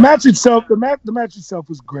there. The match itself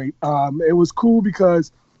was great. It was cool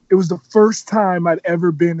because it was the first time I'd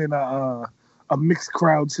ever been in a mixed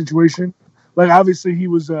crowd situation. Like, obviously he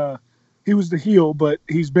was the heel, but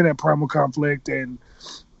he's been at Primal Conflict and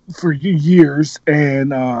for years,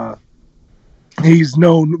 and he's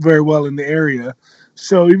known very well in the area.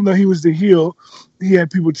 So even though he was the heel, he had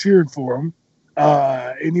people cheering for him.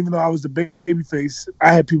 And even though I was the baby face,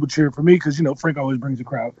 I had people cheering for me because, Frank always brings a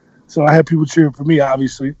crowd. So I had people cheering for me,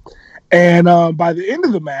 obviously. And by the end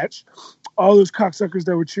of the match, all those cocksuckers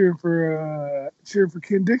that were cheering for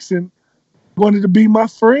Ken Dixon wanted to be my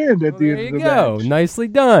friend at the end of the match. There you go. Nicely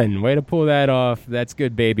done. Way to pull that off. That's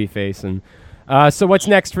good baby facing. So what's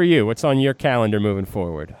next for you? What's on your calendar moving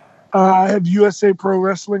forward? I have USA Pro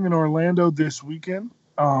Wrestling in Orlando this weekend.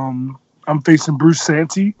 I'm facing Bruce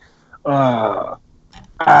Santee. I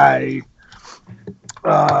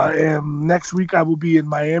am next week. I will be in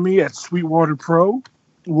Miami at Sweetwater Pro,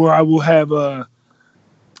 where I will have a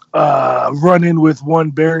run-in with one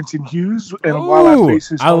Barrington Hughes. And while I face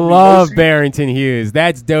his I homie love Mosi. Barrington Hughes.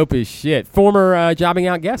 That's dope as shit. Former jobbing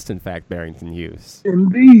out guest, in fact, Barrington Hughes.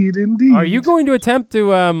 Indeed. Are you going to attempt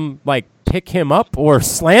to pick him up or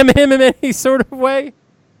slam him in any sort of way?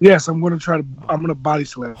 Yes, I'm going to body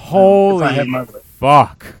slam him Holy if I have my way.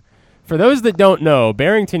 fuck. For those that don't know,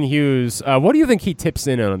 Barrington Hughes, what do you think he tips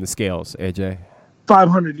in on the scales, AJ?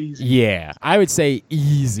 500 easy. Yeah, I would say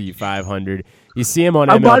easy 500. You see him on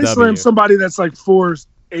I MLW. body slam somebody that's like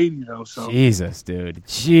 480 though. So Jesus, dude.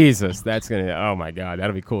 Jesus, that's going to, oh my God,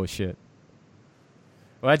 that'll be cool as shit.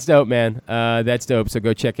 Well, that's dope, man. That's dope. So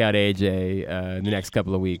go check out AJ in the next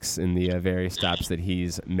couple of weeks in the various stops that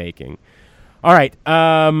he's making. All right.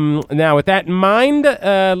 Now, with that in mind,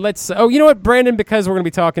 let's... Oh, you know what, Brandon? Because we're going to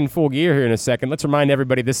be talking Full Gear here in a second, let's remind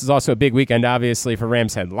everybody this is also a big weekend, obviously, for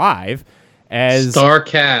Rams Head Live. As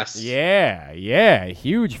Starcast. Yeah.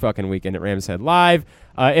 Huge fucking weekend at Rams Head Live.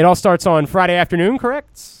 It all starts on Friday afternoon,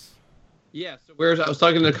 correct? Yeah. So I was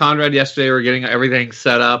talking to Conrad yesterday. We're getting everything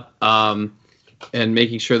set up and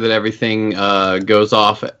making sure that everything goes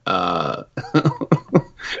off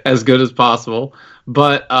as good as possible.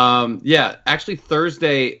 But actually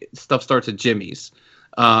Thursday stuff starts at Jimmy's.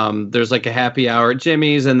 There's like a happy hour at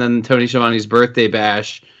Jimmy's, and then Tony Schiavone's birthday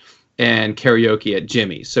bash and karaoke at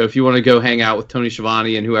Jimmy's. So if you want to go hang out with Tony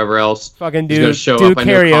Schiavone and whoever else fucking is going to show do up, I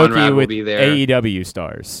know karaoke Conrad with will be there. AEW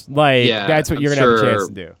stars. That's what you're going to have a chance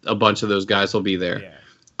to do. A bunch of those guys will be there. Yeah.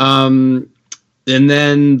 And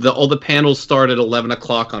then all the panels start at 11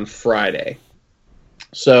 o'clock on Friday.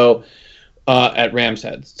 So at Rams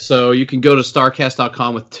Head. So you can go to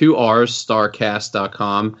starcast.com with 2 R's,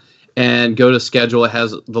 starcast.com, and go to schedule. It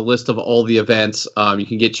has the list of all the events. You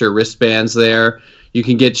can get your wristbands there. You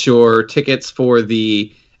can get your tickets for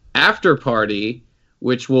the after party,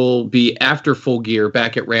 which will be after Full Gear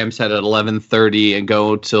back at Rams Head at 11:30 and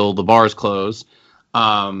go till the bars close.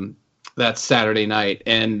 That's Saturday night,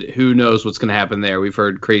 and who knows what's going to happen there. We've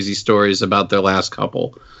heard crazy stories about their last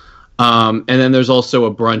couple. And then there's also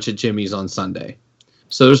a brunch at Jimmy's on Sunday.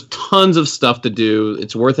 So there's tons of stuff to do.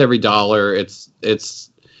 It's worth every dollar. It's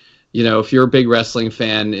if you're a big wrestling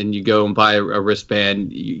fan and you go and buy a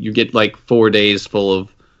wristband, you get like 4 days full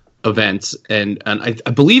of events. And I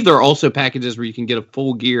believe there are also packages where you can get a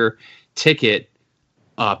Full Gear ticket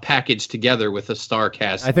packaged together with a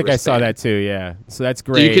Starcast I think wristband. I saw that too, yeah. So that's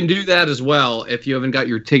great. So you can do that as well if you haven't got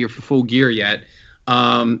your ticket for Full Gear yet.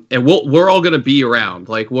 And we're all going to be around.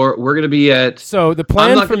 Like we're going to be at. So the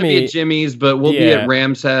plan I'm not for going to be at Jimmy's, but we'll be at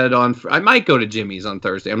Rams Head on. I might go to Jimmy's on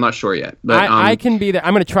Thursday. I'm not sure yet. But I can be there.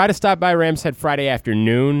 I'm going to try to stop by Rams Head Friday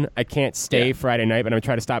afternoon. I can't stay Friday night, but I'm going to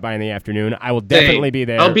try to stop by in the afternoon. I will definitely be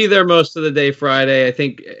there. I'll be there most of the day Friday. I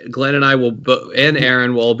think Glenn and I will, and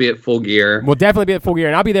Aaron will all be at Full Gear. We'll definitely be at Full Gear,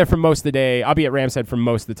 and I'll be there for most of the day. I'll be at Rams Head for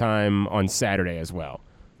most of the time on Saturday as well.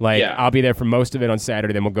 Like, Yeah. I'll be there for most of it on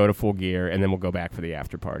Saturday, then we'll go to Full Gear, and then we'll go back for the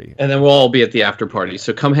after party. And then we'll all be at the after party.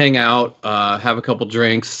 So come hang out, have a couple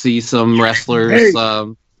drinks, see some wrestlers. Hey.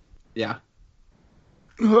 Yeah.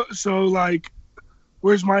 So, like,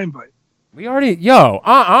 where's my invite? We already,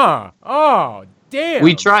 oh, damn.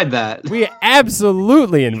 We tried that. We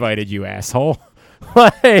absolutely invited you, asshole.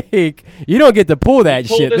 Like, you don't get to pull that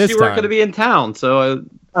Told shit us this you weren't time. going to be in town, so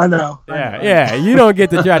I know. Yeah, you don't get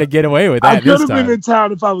to try to get away with I that could this have time. been in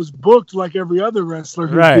town if I was booked like every other wrestler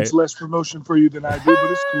who Right. gets less promotion for you than I do,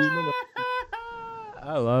 but it's cool. No.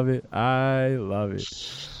 I love it. By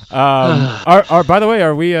the way,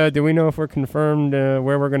 are we? Do we know if we're confirmed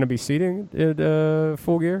where we're going to be seating at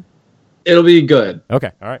Full Gear? it'll be good.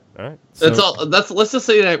 Okay. All right. That's So, all. Let's just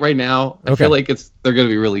say that right now. I Okay. feel like they're going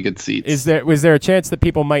to be really good seats. Was there a chance that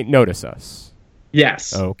people might notice us?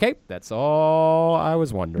 Yes. Okay, that's all I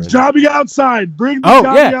was wondering. Jobbing outside. Bring the Oh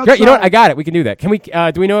jobbing yeah, outside. great. You know what? I got it. We can do that. Can we?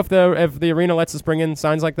 Do we know if the arena lets us bring in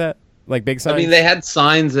signs like that, like big signs? I mean, they had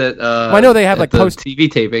signs at. I know they have, at like, the post-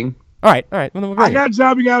 TV taping. All right. Well, then we'll bring I it. got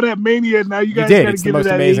jobbing out at Mania. Now you guys did. got to It's the give most it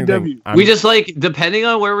at amazing AEW. thing. We just depending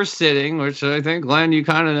on where we're sitting, which I think Glenn, you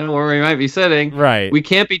kind of know where we might be sitting. Right. We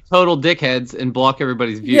can't be total dickheads and block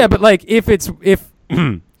everybody's view. Yeah, but like if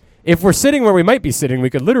if we're sitting where we might be sitting, we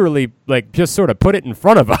could literally like just sort of put it in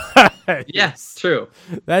front of us. Yes, true.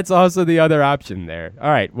 That's also the other option there. All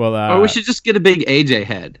right. Well, Or we should just get a big AJ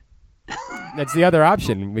head. that's the other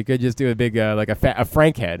option. We could just do a big like a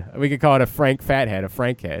Frank head. We could call it a Frank fat head, a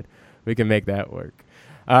Frank head. We can make that work.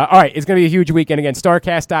 All right, it's going to be a huge weekend. Again,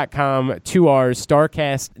 StarCast.com, 2 R's,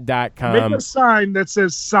 StarCast.com. Make a sign that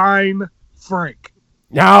says "Sign Frank."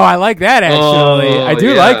 No, I like that, actually. Oh, I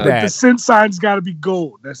do yeah. like But that. the send sign's got to be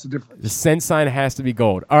gold. That's the difference. The send sign has to be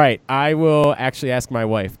gold. All right, I will actually ask my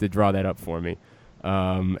wife to draw that up for me,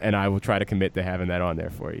 and I will try to commit to having that on there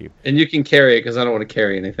for you. And you can carry it because I don't want to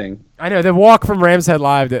carry anything. I know, the walk from Rams Head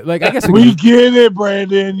Live, I guess We get it,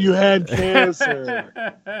 Brandon. You had cancer.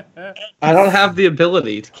 I don't have the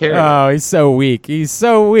ability to carry it. Oh, he's so weak.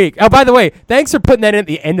 Oh, by the way, thanks for putting that in at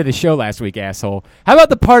the end of the show last week, asshole. How about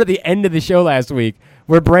the part at the end of the show last week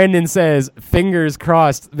where Brandon says, fingers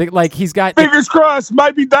crossed, like he's got... Fingers crossed.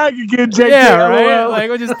 Might be dying again, JK. Yeah, right? LOL. Like,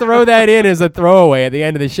 we'll just throw that in as a throwaway at the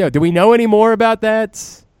end of the show. Do we know any more about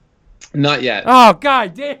that? Not yet. Oh,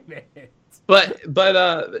 God damn it. But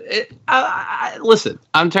listen,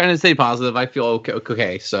 I'm trying to stay positive. I feel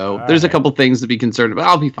okay. So there's a couple things to be concerned about.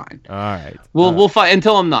 I'll be fine. All right. We'll fight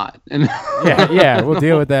until I'm not. And Yeah, we'll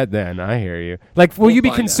deal with that then. I hear you. Like, will you be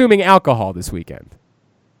find out. consuming alcohol this weekend?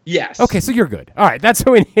 yes. Okay, so you're good. All right, that's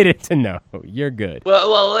what we needed to know. You're good.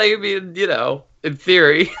 Well, I mean, in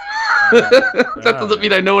theory, that doesn't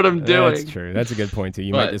mean I know what I'm doing. That's true. That's a good point, too.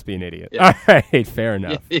 You But, might just be an idiot. yeah. All right, fair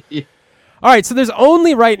enough. All right, so there's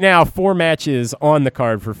only right now 4 matches on the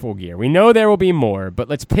card for Full Gear. We know there will be more, but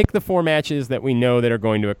let's pick the 4 matches that we know that are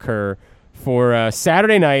going to occur for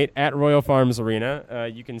Saturday night at Royal Farms Arena.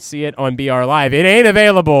 You can see it on BR Live. It ain't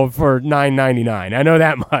available for $9.99. I know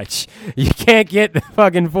that much. You can't get the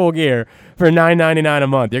fucking Full Gear for $9.99 a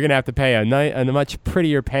month. You're going to have to pay a much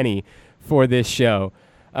prettier penny for this show.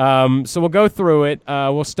 So we'll go through it.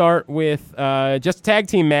 We'll start with just a tag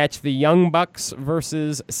team match, the Young Bucks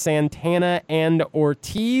versus Santana and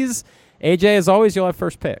Ortiz. AJ, as always, you'll have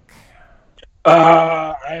first pick.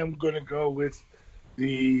 I am going to go with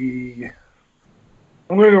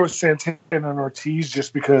Santana and Ortiz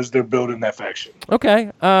just because they're building that faction.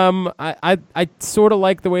 Okay. I sort of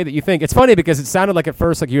like the way that you think. It's funny because it sounded like at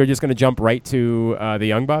first like you were just going to jump right to the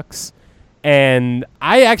Young Bucks, and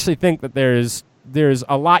I actually think that there's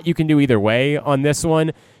a lot you can do either way on this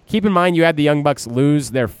one. Keep in mind you had the Young Bucks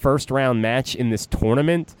lose their first round match in this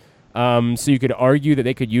tournament, so you could argue that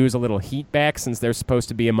they could use a little heat back since they're supposed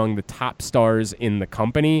to be among the top stars in the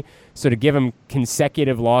company. So to give them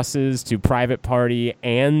consecutive losses to Private Party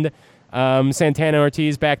and Santana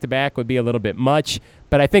Ortiz back-to-back would be a little bit much.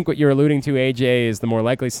 But I think what you're alluding to, AJ, is the more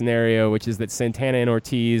likely scenario, which is that Santana and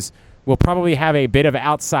Ortiz will probably have a bit of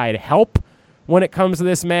outside help when it comes to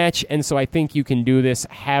this match. And so I think you can do this,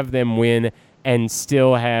 have them win, and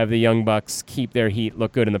still have the Young Bucks keep their heat,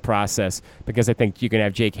 look good in the process, because I think you can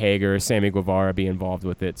have Jake Hager or Sammy Guevara be involved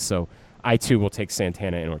with it. So I, too, will take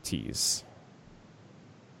Santana and Ortiz.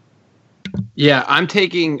 Yeah, I'm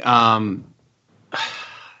taking. I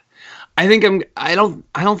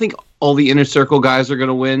don't think all the Inner Circle guys are going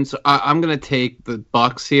to win. So I'm going to take the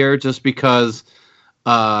Bucks here, just because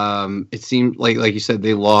it seemed like you said,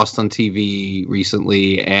 they lost on TV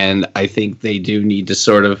recently, and I think they do need to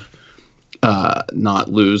sort of not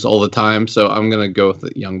lose all the time. So I'm going to go with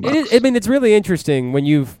the Young Bucks. It's really interesting when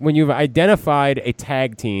you've identified a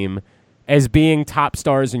tag team as being top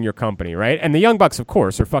stars in your company, right? And the Young Bucks, of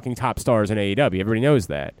course, are fucking top stars in AEW. Everybody knows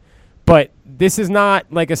that. But this is not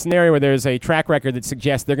like a scenario where there's a track record that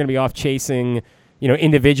suggests they're going to be off chasing,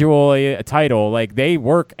 individually a title. Like, they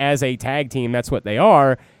work as a tag team. That's what they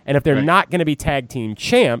are. And if they're not going to be tag team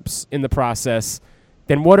champs in the process,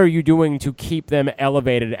 then what are you doing to keep them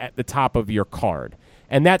elevated at the top of your card?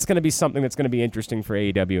 And that's going to be something that's going to be interesting for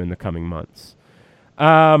AEW in the coming months.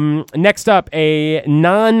 Next up, a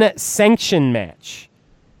non-sanctioned match.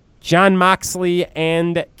 Jon Moxley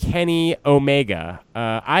and Kenny Omega.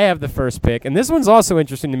 I have the first pick, and this one's also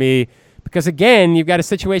interesting to me because, again, you've got a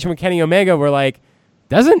situation with Kenny Omega where, like,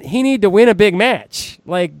 doesn't he need to win a big match?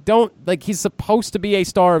 He's supposed to be a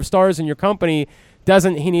star of stars in your company.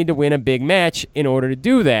 Doesn't he need to win a big match in order to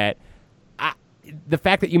do that? The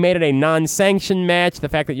fact that you made it a non-sanctioned match, the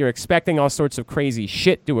fact that you're expecting all sorts of crazy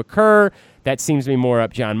shit to occur, that seems to be more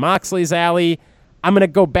up Jon Moxley's alley. I'm going to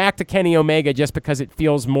go back to Kenny Omega just because it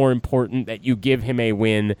feels more important that you give him a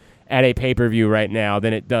win at a pay-per-view right now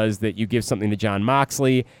than it does that you give something to Jon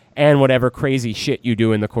Moxley, and whatever crazy shit you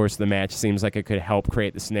do in the course of the match seems like it could help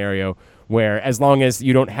create the scenario where, as long as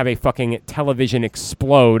you don't have a fucking television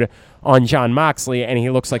explode on Jon Moxley and he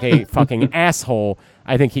looks like a fucking asshole,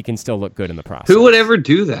 I think he can still look good in the process. Who would ever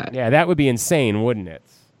do that? Yeah, that would be insane, wouldn't it?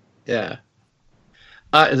 Yeah.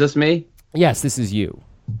 Is this me? Yes, this is you.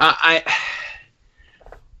 I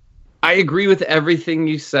agree with everything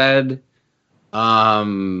you said.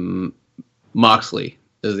 Moxley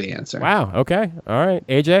is the answer. Wow. Okay. All right.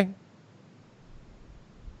 AJ?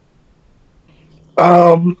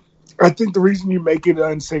 I think the reason you make it an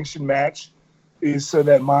unsanctioned match is so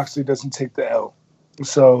that Moxley doesn't take the L.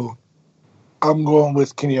 So I'm going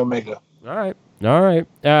with Kenny Omega. All right. All right.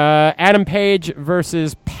 Adam Page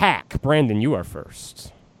versus Pac. Brandon, you are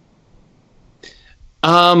first.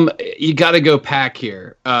 You got to go Pac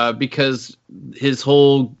here, because his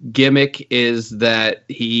whole gimmick is that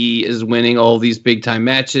he is winning all these big time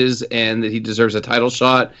matches and that he deserves a title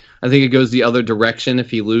shot. I think it goes the other direction if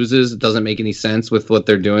he loses. It doesn't make any sense with what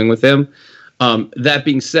they're doing with him. That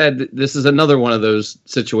being said, this is another one of those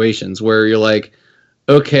situations where you're like,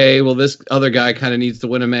 okay, well, this other guy kind of needs to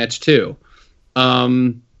win a match too. But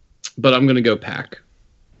I'm going to go Pac.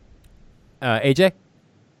 AJ?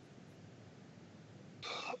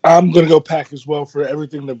 I'm going to go Pac as well for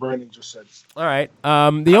everything that Brandon just said. All right.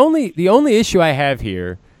 The only issue I have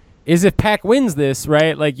here is if Pac wins this,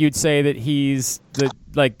 right? Like, you'd say that he's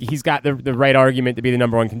got the right argument to be the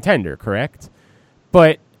number one contender, correct?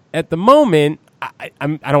 But at the moment, I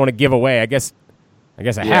don't want to give away. I guess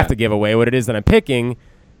I have to give away what it is that I'm picking.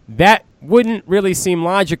 That wouldn't really seem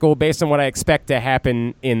logical based on what I expect to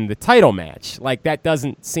happen in the title match. Like, that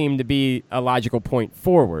doesn't seem to be a logical point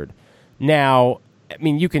forward. Now, I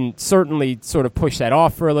mean, you can certainly sort of push that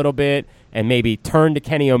off for a little bit and maybe turn to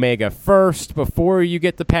Kenny Omega first before you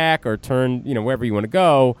get the Pac, or turn, wherever you want to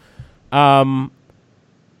go. I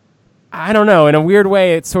don't know. In a weird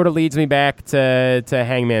way, it sort of leads me back to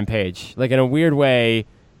Hangman Page. Like, in a weird way,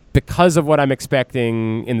 because of what I'm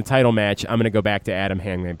expecting in the title match, I'm going to go back to Adam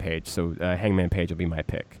Hangman Page. So Hangman Page will be my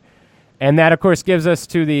pick. And that, of course, gives us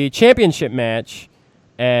to the championship match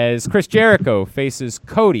as Chris Jericho faces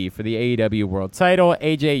Cody for the AEW World Title.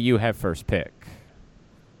 AJ, you have first pick.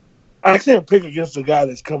 I can't pick against the guy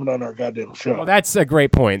that's coming on our goddamn show. Well, that's a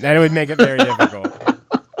great point. That would make it very difficult.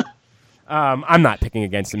 I'm not picking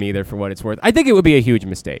against him either, for what it's worth. I think it would be a huge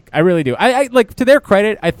mistake. I really do. I like, to their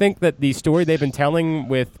credit, I think that the story they've been telling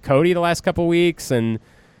with Cody the last couple weeks, and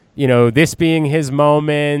this being his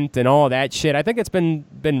moment and all of that shit, I think it's been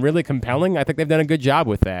really compelling. I think they've done a good job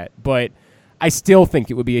with that. But I still think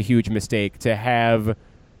it would be a huge mistake to have.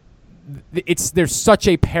 There's such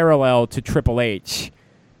a parallel to Triple H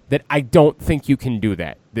that I don't think you can do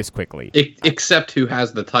that this quickly. Except who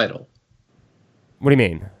has the title? What do you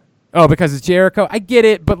mean? Oh, because it's Jericho? I get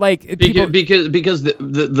it, but like because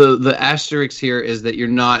the asterisk here is that you're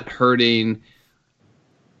not hurting.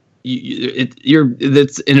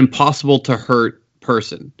 It's an impossible to hurt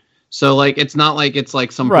person. So like it's not like it's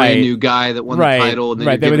like some brand new guy that won the title and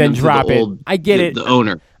then they would then drop it. I get it. The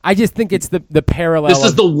owner. I just think it's the parallel. This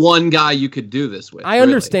is the one guy you could do this with. I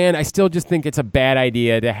understand. I still just think it's a bad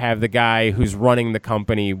idea to have the guy who's running the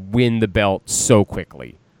company win the belt so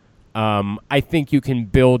quickly. I think you can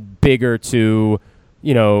build bigger to,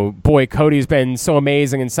 boy, Cody's been so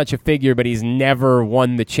amazing and such a figure, but he's never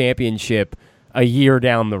won the championship a year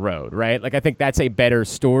down the road, right? Like, I think that's a better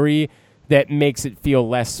story that makes it feel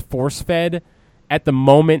less force-fed. At the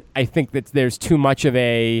moment, I think that there's too much of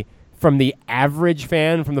from the average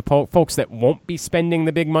fan, from the folks that won't be spending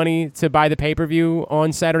the big money to buy the pay-per-view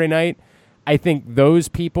on Saturday night, I think those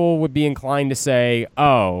people would be inclined to say,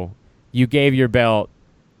 oh, you gave your belt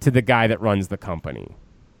to the guy that runs the company.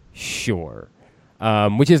 Sure.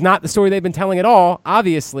 Which is not the story they've been telling at all,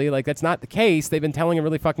 obviously. Like, that's not the case. They've been telling a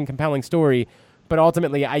really fucking compelling story. But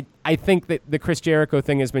ultimately, I think that the Chris Jericho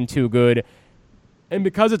thing has been too good. And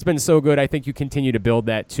because it's been so good, I think you continue to build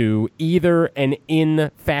that to either an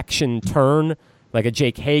in-faction turn, like a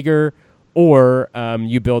Jake Hager, or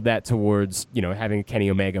you build that towards, having a Kenny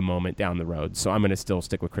Omega moment down the road. So I'm going to still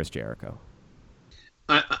stick with Chris Jericho.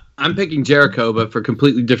 I'm picking Jericho, but for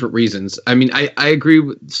completely different reasons. I mean, I agree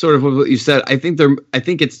with sort of with what you said. I think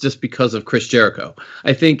it's just because of Chris Jericho.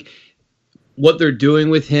 I think what they're doing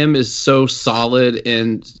with him is so solid,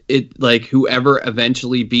 and it like whoever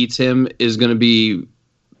eventually beats him is going to be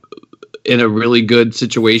in a really good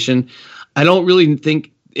situation. I don't really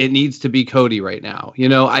think it needs to be Cody right now.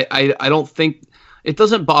 I don't think it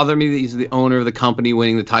doesn't bother me that he's the owner of the company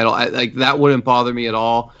winning the title. That wouldn't bother me at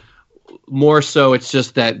all. More so, it's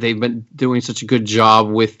just that they've been doing such a good job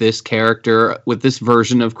with this character, with this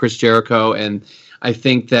version of Chris Jericho, and I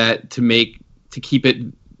think that to keep it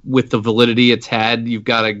with the validity it's had, you've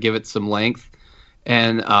got to give it some length.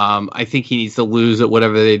 And I think he needs to lose at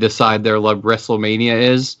whatever they decide their WrestleMania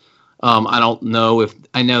is. I don't know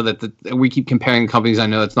I know that we keep comparing companies. I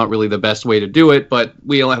know that's not really the best way to do it, but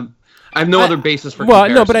I have no other basis for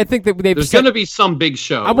comparison. No, but I think that there's going to be some big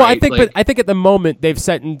show. Right? I think at the moment they've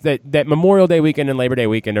set that Memorial Day weekend and Labor Day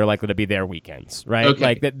weekend are likely to be their weekends, right? Okay.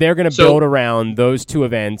 Like that they're going to build around those two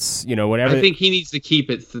events, whatever. I think he needs to keep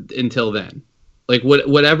it until then. Like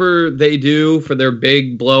whatever they do for their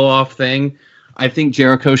big blow off thing, I think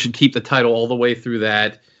Jericho should keep the title all the way through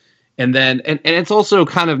that. And then, and it's also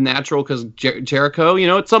kind of natural because Jericho,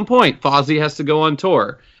 at some point, Fozzy has to go on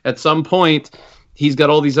tour. At some point, he's got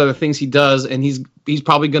all these other things he does, and he's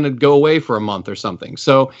probably going to go away for a month or something.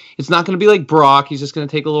 So it's not going to be like Brock. He's just going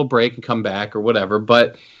to take a little break and come back or whatever.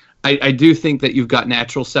 But I do think that you've got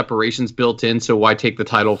natural separations built in, so why take the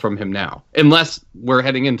title from him now? Unless we're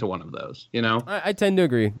heading into one of those, I tend to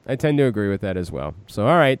agree. I tend to agree with that as well. So,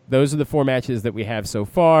 all right, those are the 4 matches that we have so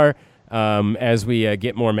far. As we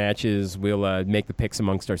get more matches, we'll make the picks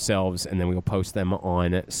amongst ourselves, and then we'll post them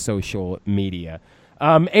on social media.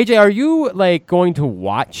 AJ, are you going to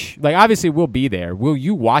watch? Obviously, we'll be there. Will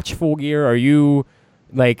you watch Full Gear? Are you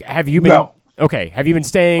have you been? No. Okay. Have you been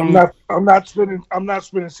staying? I'm not spending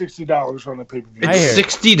 $60 on the pay-per-view.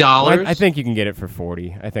 It's $60. I think you can get it for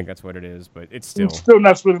 $40. I think that's what it is, but it's still. I'm still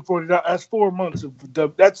not spending $40. That's 4 months of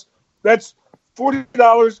that's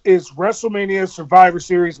 $40 is WrestleMania, Survivor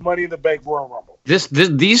Series, Money in the Bank, Royal Rumble.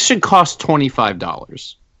 These should cost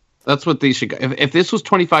 $25. That's what these should. If this was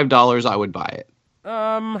 $25, I would buy it.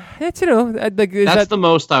 It's that's the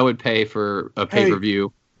most I would pay for a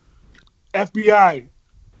pay-per-view. FBI,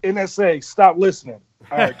 NSA, stop listening.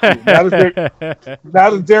 All right, cool. Now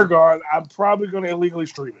that they're gone, I'm probably going to illegally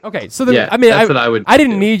stream it. Okay, so that's what I would. I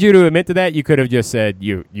didn't need you to admit to that. You could have just said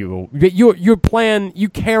your plan. You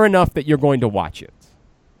care enough that you're going to watch it.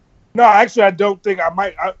 No, actually, I don't think I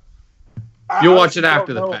might. You'll watch it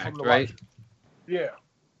after the fact, right? Yeah.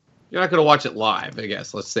 You're not going to watch it live, I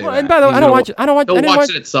guess. Let's say that. And by the way, I don't watch it. You'll watch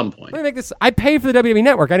it at some point. Let me make this. I paid for the WWE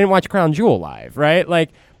Network. I didn't watch Crown Jewel live, right?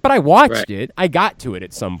 But I watched it. I got to it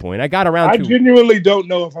at some point. I got around to it. I genuinely don't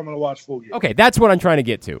know if I'm going to watch Full Gear. Okay, that's what I'm trying to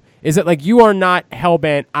get to. Is it you are not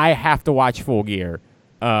hellbent, I have to watch Full Gear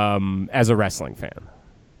as a wrestling fan?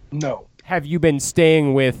 No. Have you been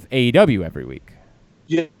staying with AEW every week?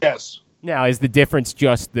 Yes. Now, is the difference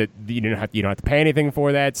just that you don't have to pay anything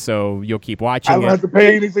for that, so you'll keep watching it? I don't have to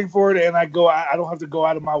pay anything for it, and I don't have to go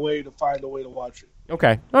out of my way to find a way to watch it.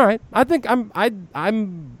 Okay, all right. I think I'm kind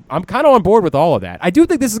of on board with all of that. I do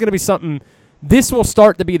think this is going to be something. This will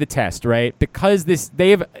start to be the test, right? Because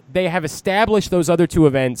they have established those other 2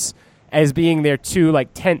 events as being their 2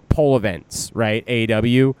 tent pole events, right?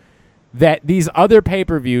 AEW, that these other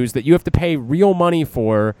pay-per-views that you have to pay real money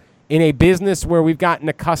for. In a business where we've gotten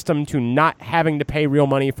accustomed to not having to pay real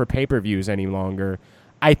money for pay-per-views any longer,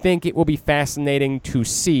 I think it will be fascinating to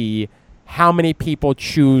see how many people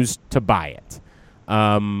choose to buy it.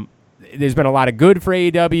 There's been a lot of good for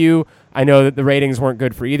AEW. I know that the ratings weren't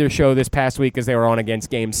good for either show this past week because they were on against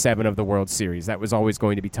Game 7 of the World Series. That was always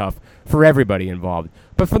going to be tough for everybody involved.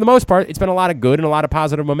 But for the most part, it's been a lot of good and a lot of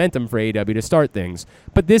positive momentum for AEW to start things.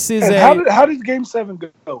 But this is how did Game 7 go,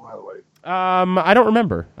 by the way? I don't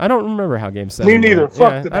remember. I don't remember how Game 7 Me neither.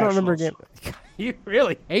 Fuck the I don't remember Game. You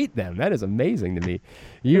really hate them. That is amazing to me.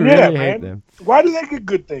 You really hate them. Why do they get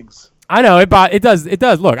good things? I know it does. It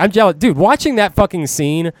does. Look, I'm jealous, dude. Watching that fucking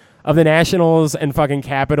scene of the Nationals and fucking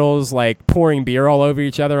Capitals like pouring beer all over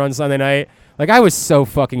each other on Sunday night. Like, I was so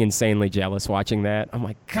fucking insanely jealous watching that. I'm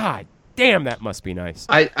like, God damn, that must be nice.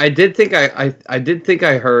 I did think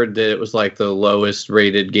I heard that it was like the lowest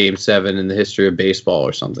rated Game 7 in the history of baseball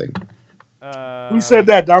or something. Who said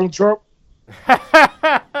that? Donald Trump?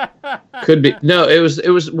 Could be. No, it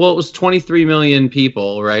was 23 million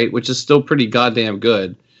people, right? Which is still pretty goddamn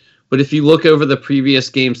good. But if you look over the previous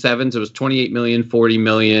Game 7s, it was 28 million, 40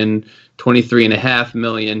 million, 23.5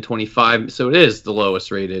 million, 25. So it is the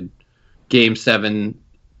lowest rated Game 7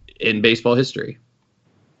 in baseball history.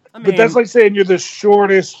 But that's like saying you're the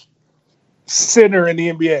shortest center in the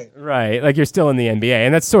NBA. Right. Like, you're still in the NBA.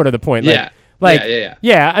 And that's sort of the point. Yeah.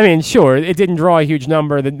 Yeah, I mean, sure, it didn't draw a huge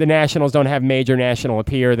number. The Nationals don't have major national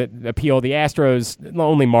appeal. The Astros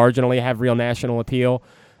only marginally have real national appeal.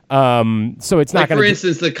 So it's not going to. For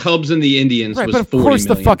instance, the Cubs and the Indians. Right, was but of 40 course the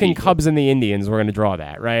million fucking people. Cubs and the Indians were going to draw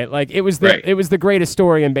that, right? Like, it was the greatest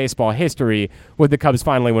story in baseball history with the Cubs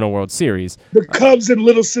finally win a World Series. The Cubs and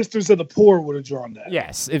Little Sisters of the Poor would have drawn that.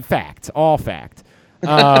 Yes, in fact, all fact.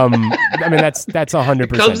 I mean, that's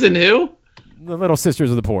 100%. Cubs and who? The Little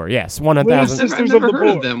Sisters of the Poor, yes. Little 100,000. Sisters I've of never the heard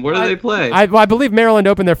of Poor. them. Where do they play? I believe Maryland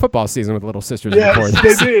opened their football season with Little Sisters of the Poor.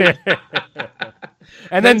 Yes, they did.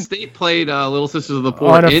 And Penn then State played Little Sisters of the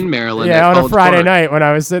Poor in Maryland. Yeah, at on a College Friday Park. night when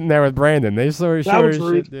I was sitting there with Brandon. They sure was as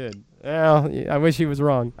rude. shit did. Well, I wish he was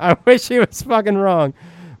wrong. I wish he was fucking wrong.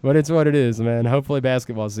 But it's what it is, man. Hopefully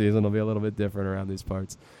basketball season will be a little bit different around these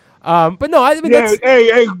parts. But no, I mean, Yeah,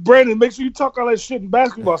 hey, Brandon, make sure you talk all that shit in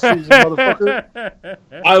basketball season, motherfucker.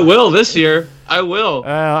 I will this year. I will.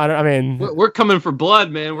 I mean, We're coming for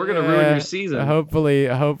blood, man. We're gonna ruin your season.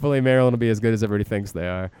 Hopefully Maryland will be as good as everybody thinks they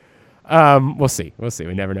are. We'll see.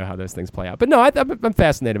 We never know how those things play out. But no, I'm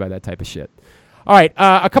fascinated by that type of shit. All right,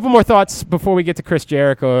 a couple more thoughts before we get to Chris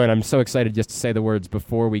Jericho, and I'm so excited just to say the words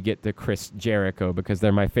before we get to Chris Jericho because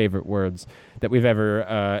they're my favorite words that we've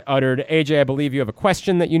ever uttered. AJ, I believe you have a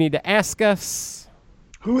question that you need to ask us.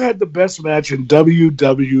 Who had the best match in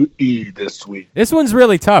WWE this week? This one's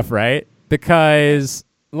really tough, right? Because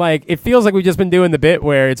like it feels like we've just been doing the bit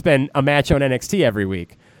where it's been a match on NXT every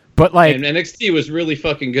week. But like And NXT was really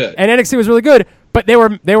fucking good. And NXT was really good, but there were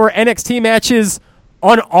NXT matches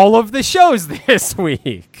on all of the shows this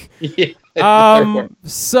week. Yeah.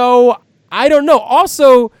 So I don't know.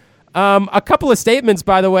 Also, a couple of statements,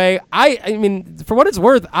 by the way. I mean, for what it's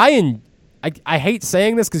worth, I hate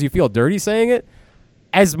saying this because you feel dirty saying it.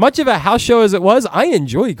 As much of a house show as it was, I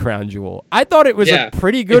enjoyed Crown Jewel. I thought it was a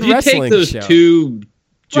pretty good wrestling show. If you take those two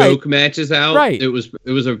joke matches out, it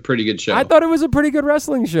was a pretty good show. I thought it was a pretty good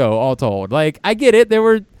wrestling show, all told. Like, I get it. There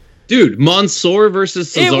were... Dude, Mansoor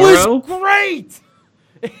versus Cesaro? It was great!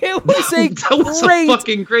 It was a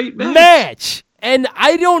fucking great match. And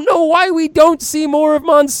I don't know why we don't see more of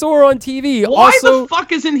Mansoor on TV. Why the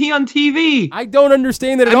fuck isn't he on TV? I don't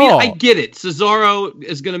understand it at all. all. I get it. Cesaro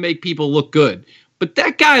is going to make people look good. But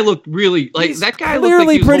that guy looked really... He's that guy clearly looked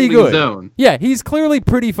like he was pretty holding good. his own. Yeah, he's clearly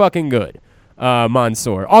pretty fucking good.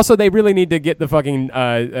 Mansoor. Also, they really need to get the fucking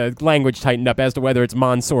language tightened up as to whether it's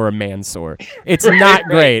Mansoor or Mansoor. It's not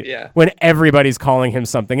great when everybody's calling him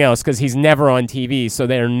something else because he's never on TV, so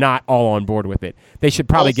they're not all on board with it. They should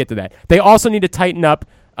probably get to that. They also need to tighten up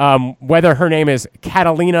whether her name is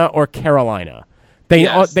Catalina or Carolina.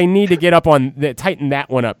 They need to get up on tighten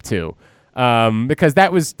that one up too, because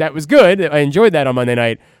that was good. I enjoyed that on Monday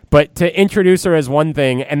night. But to introduce her as one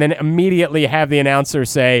thing and then immediately have the announcer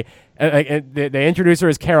say, they introduce her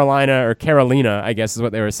as Carolina or Carolina, I guess is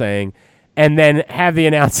what they were saying, and then have the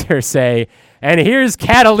announcer say, and here's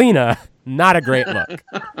Catalina. Not a great look.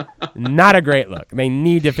 Not a great look. They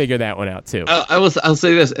need to figure that one out too. I'll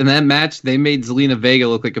say this: in that match, they made Zelina Vega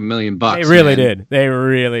look like $1 million. They really did. They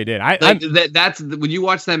really did. That's when you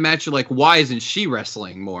watch that match, you're like, why isn't she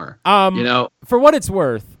wrestling more? For what it's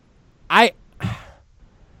worth,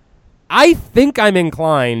 I think I'm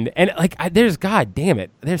inclined, and there's God damn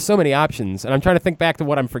it, there's so many options, and I'm trying to think back to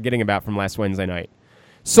what I'm forgetting about from last Wednesday night.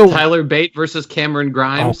 So Tyler Bate versus Cameron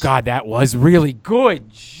Grimes. Oh God, that was really good.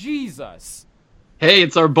 Jesus. Hey,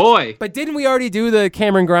 it's our boy. But didn't we already do the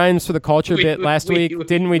Cameron Grimes for the culture bit last week?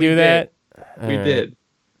 Didn't we do that? We did.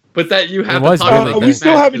 But that you have to talk about. We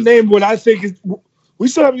still haven't named what I think is. We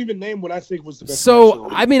still haven't even named what I think was the best. So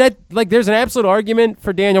I mean, there's an absolute argument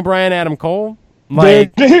for Daniel Bryan, Adam Cole.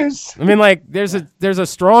 There is. I mean, there's a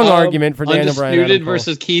strong argument for Daniel Bryan, Adam Cole.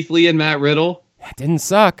 Versus Keith Lee and Matt Riddle. That didn't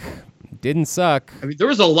suck. Didn't suck. I mean, there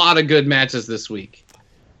was a lot of good matches this week.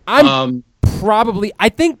 I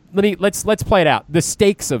think let's play it out. The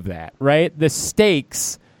stakes of that, right? The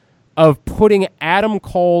stakes of putting Adam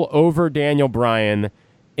Cole over Daniel Bryan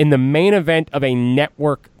in the main event of a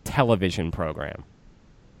network television program.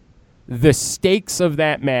 The stakes of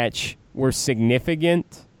that match were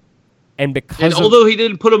significant, and although he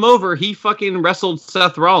didn't put him over, he fucking wrestled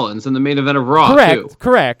Seth Rollins in the main event of Raw.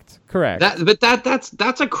 Correct.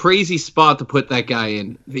 That's a crazy spot to put that guy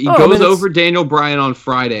in. He goes over Daniel Bryan on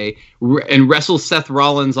Friday and wrestles Seth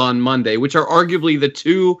Rollins on Monday, which are arguably the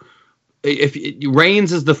two. If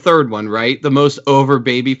Reigns is the third one, right? The most over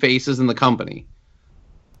baby faces in the company.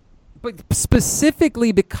 But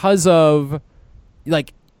specifically because of,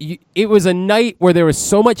 like, it was a night where there was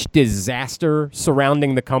so much disaster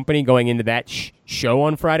surrounding the company going into that show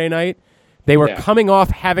on Friday night. They were coming off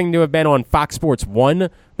having to have been on Fox Sports 1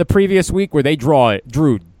 the previous week where they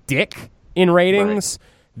drew dick in ratings.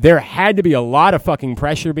 Right. There had to be a lot of fucking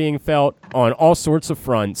pressure being felt on all sorts of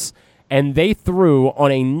fronts. And they threw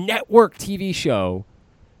on a network TV show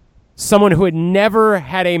someone who had never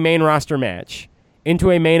had a main roster match into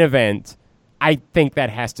a main event. I think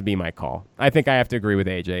that has to be my call. I think I have to agree with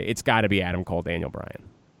AJ. It's got to be Adam Cole, Daniel Bryan.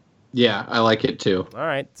 Yeah, I like it too. All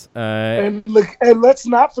right. And let's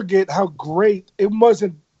not forget how great it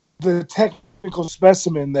wasn't the technical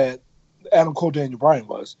specimen that Adam Cole, Daniel Bryan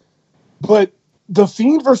was, but the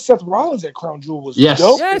Fiend versus Seth Rollins at Crown Jewel was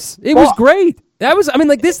dope. Yes, it was great. That was,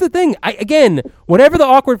 this is the thing. Again, whatever the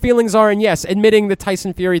awkward feelings are, and yes, admitting the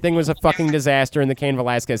Tyson Fury thing was a fucking disaster and the Cain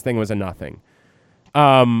Velasquez thing was a nothing.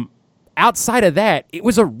 Outside of that, it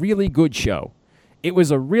was a really good show.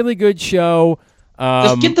 Just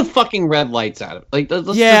get the fucking red lights out of it.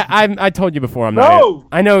 I told you before I'm not.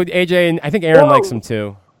 I know AJ and I think Aaron likes them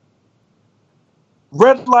too.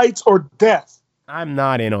 Red lights or death. I'm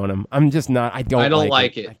not in on him. I'm just not. I don't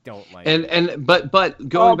like it. I don't like it. But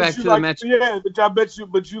going back to the match. Yeah, but I bet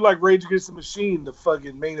you like Rage Against the Machine, the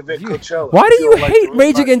fucking main event Coachella. Why do you hate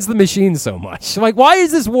Rage Against the Machine so much? Like, why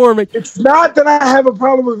is this war? It's not that I have a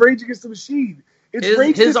problem with Rage Against the Machine.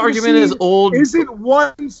 It's his argument is old. Isn't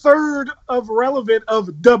 1/3 of relevant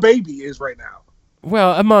of the baby is right now.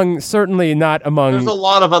 Well, certainly not among. There's a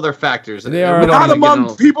lot of other factors. They are not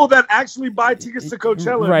among people that actually buy tickets to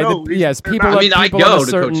Coachella. Right. No, people. I go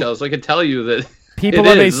to Coachella, so I can tell you that people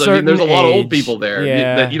it of is. a certain there's a lot of old age. people there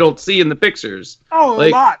that you don't see in the pictures. Oh,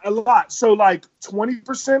 a lot. So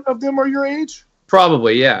 20% of them are your age?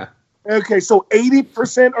 Probably, yeah. Okay, so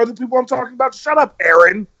 80% are the people I'm talking about. Shut up,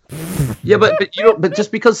 Aaron. Yeah, but you don't. But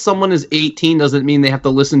just because someone is 18 doesn't mean they have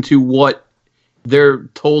to listen to what they're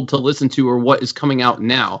told to listen to or what is coming out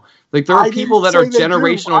now. Like there are people that are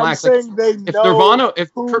generational acts. Like,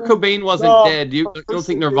 if Kurt Cobain wasn't dead, you don't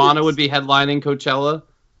think Nirvana would be headlining Coachella?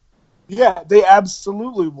 Yeah, they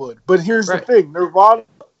absolutely would. But here's the thing: Nirvana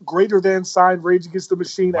greater than signed Rage Against the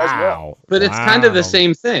Machine as well. But it's kind of the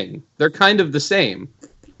same thing. They're kind of the same.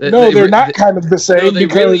 No, they're not kind of the same. No, they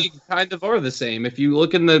really kind of are the same. If you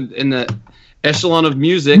look in the echelon of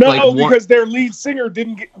music, because their lead singer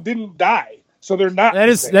didn't die. So they're not. That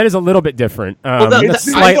is a little bit different. It's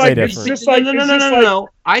slightly different. No.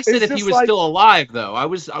 I said if he was still alive, though. I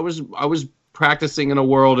was practicing in a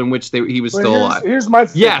world in which he was still alive. Here's my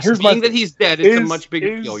thing. Yes, being that he's dead, it's a much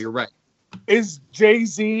bigger deal. You're right. Does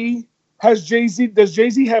Jay-Z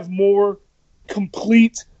have more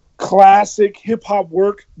complete classic hip hop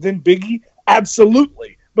work than Biggie?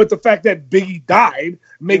 Absolutely. But the fact that Biggie died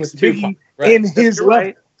makes Biggie in his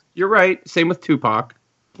life. You're right. Same with Tupac.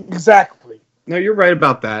 Exactly. No, you're right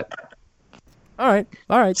about that. All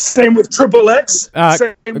right. Same with Triple X.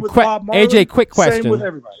 Same with Bob Marley. AJ, quick question. Same with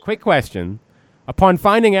everybody. Quick question. Upon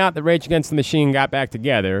finding out that Rage Against the Machine got back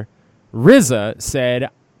together, RZA said,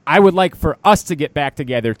 I would like for us to get back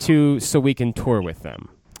together too so we can tour with them.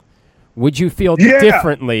 Would you feel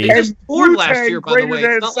differently? They just toured last year, by the way.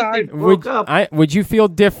 It's not like they broke up. Would you feel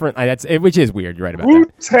different? Which is weird. You're right about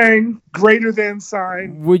Wu-Tang greater than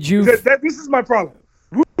signed. Would you? This is my problem.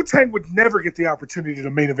 Wu-Tang would never get the opportunity to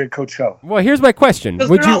main event Coachella. Well, here's my question: Because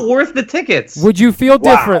they're not worth the tickets. Would you feel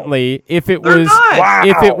differently if it was?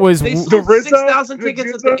 If it was they sold 6,000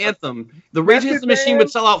 tickets at the Anthem. The Rage Against the Machine would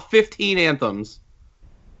sell out 15 anthems.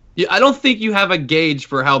 I don't think you have a gauge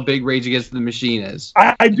for how big Rage Against the Machine is.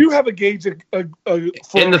 I do have a gauge for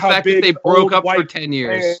the fact that they broke up for 10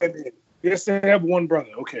 years. Yes, they have one brother.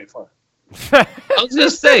 Okay, fine. I was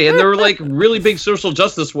just saying, they're like really big social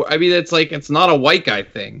justice. I mean, it's not a white guy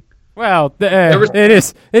thing. Well,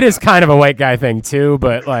 it is kind of a white guy thing too,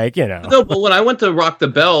 but No, but when I went to Rock the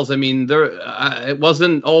Bells, I mean, it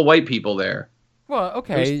wasn't all white people there. Well,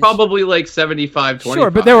 okay. It was probably like 75-25.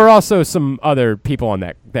 Sure, but there were also some other people on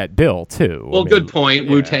that bill too. Well, good point.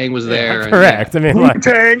 Yeah. Wu-Tang was there. Correct. I mean,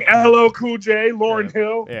 Wu-Tang, LL Cool J, Lauryn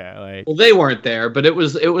Hill. Yeah, well, they weren't there, but it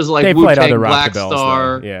was like they Wu-Tang, played other Black Rock the Bells,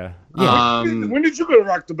 Star. though. Yeah. When did you go to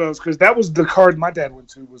Rock the Bells? Because that was the card my dad went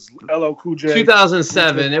to. Was LL Cool J.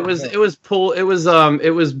 2007. It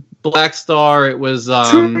was Black Star. It was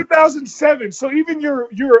 2007. So even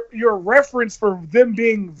your reference for them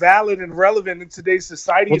being valid and relevant in today's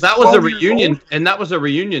society. Well, that was a reunion, and that was a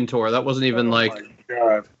reunion tour. That wasn't even they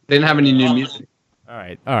didn't have any new music. All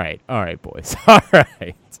right, boys. All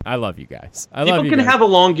right. I love you guys. People can have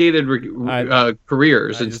elongated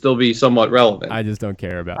careers and still be somewhat relevant. I just don't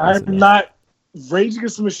care about I'm not. Rage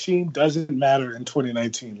Against the Machine doesn't matter in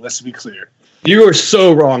 2019. Let's be clear. You are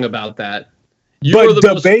so wrong about that. You are the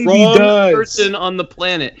most wrong person on the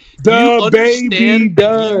planet. Do you understand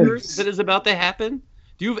the years that is about to happen?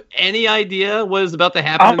 Do you have any idea what is about to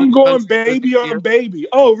happen? I'm going baby on baby.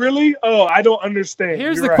 Oh, really? Oh, I don't understand.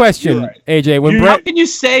 Here's the question, AJ. How can you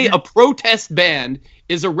say a protest band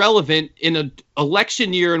is irrelevant in an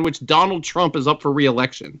election year in which Donald Trump is up for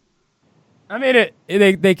re-election? I mean,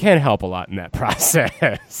 they can help a lot in that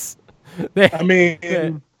process. I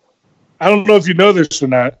don't know if you know this or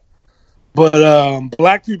not, but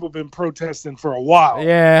black people have been protesting for a while.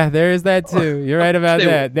 Yeah, there is that too. You're right about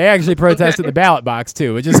that. They actually protested the ballot box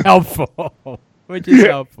too, which is helpful.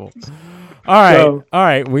 Helpful. All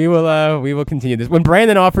right. We will continue this. When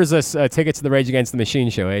Brandon offers us tickets to the Rage Against the Machine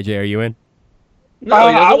show, AJ, are you in? No,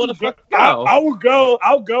 I will go.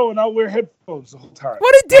 I'll go, and I'll wear headphones the whole time.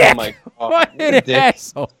 What a dick! What an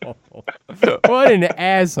asshole! What an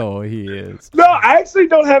asshole he is. No, I actually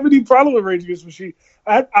don't have any problem with Rage Against the Machine.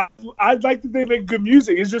 I like that they make good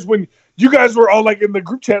music. It's just when you guys were all like in the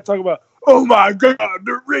group chat talking about, oh my god,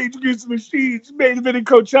 the Rage Against the Machine made it in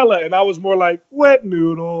Coachella, and I was more like, wet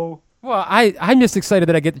noodle. Well, I'm just excited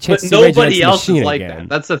that I get the chance to see nobody else is like again. that.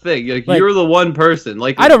 That's the thing. Like, you're the one person.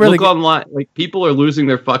 Like, I don't really look online. Like, people are losing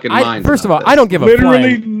their fucking minds. First of all, I don't give a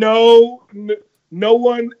literally no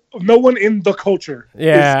one in the culture.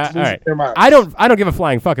 Yeah, is all right. Their mind. I don't give a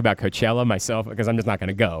flying fuck about Coachella myself because I'm just not going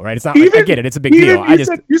to go. Right? It's not. I get it. It's a big deal.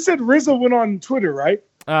 You said RZA went on Twitter, right?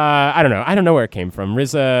 I don't know. I don't know where it came from.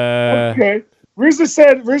 RZA. Okay.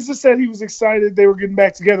 RZA said he was excited they were getting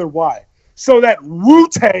back together. Why? So that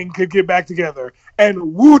Wu-Tang could get back together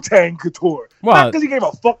and Wu-Tang could tour. Well, not because he gave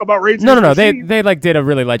a fuck about Rage Against the Machine. They like did a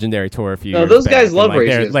really legendary tour a few years those back. guys love Rage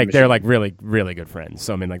Against the Machine. They're like really, really good friends.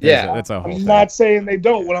 So I mean, like, that's a whole thing. I'm not saying they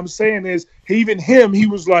don't. What I'm saying is, he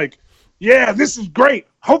was like, yeah, this is great.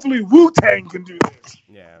 Hopefully Wu-Tang can do this.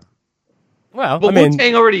 Yeah. Well, but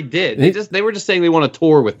Wu-Tang already did. They were just saying they want to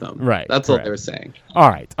tour with them. Right. That's what they were saying. All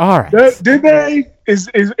right. Did they?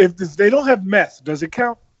 If they don't have meth, does it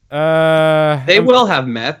count? They will have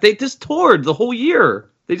meth. They just toured the whole year.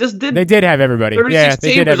 They just did. They did have everybody. 36 yeah,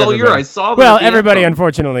 they did have all everybody. year. I saw them. Well, everybody,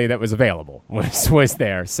 unfortunately, that was available was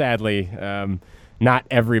there. Sadly, not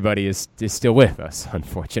everybody is still with us,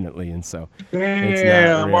 unfortunately, and so.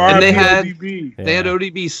 Damn. And they had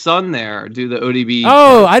ODB's son there do the ODB.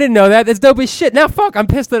 Oh, I didn't know that. That's dope as shit. Now, fuck, I'm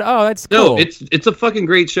pissed at. Oh, that's cool. No, it's a fucking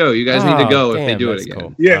great show. You guys need to go if they do it again.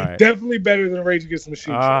 Cool. Yeah, definitely better than Rage Against the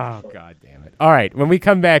Machine. Oh, god damn it! All right, when we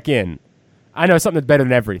come back in, I know something that's better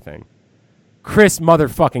than everything. Chris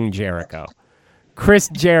motherfucking Jericho. Chris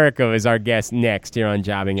Jericho is our guest next here on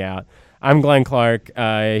Jobbing Out. I'm Glenn Clark.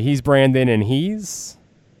 He's Brandon, and he's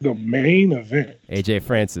the main event. AJ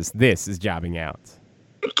Francis. This is Jobbing Out.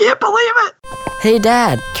 I can't believe it. Hey,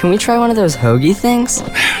 Dad, can we try one of those hoagie things?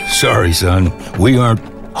 Sorry, son. We aren't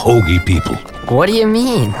hoagie people. What do you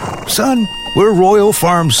mean? Son, we're Royal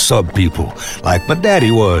Farms sub people, like my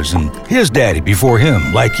daddy was, and his daddy before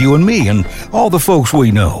him, like you and me, and all the folks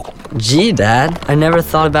we know. Gee, Dad, I never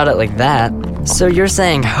thought about it like that. So you're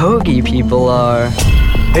saying hoagie people are...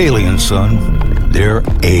 Aliens, son. They're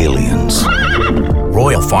aliens.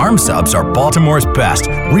 Royal Farm subs are Baltimore's best.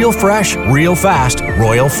 Real fresh, real fast,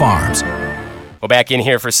 Royal Farms. Well, back in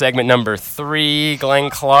here for segment number 3. Glenn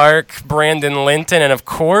Clark, Brandon Linton, and of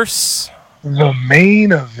course... the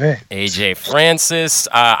main event. AJ Francis.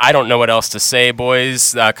 I don't know what else to say,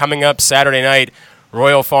 boys. Coming up Saturday night,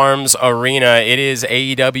 Royal Farms Arena. It is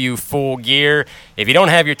AEW Full Gear. If you don't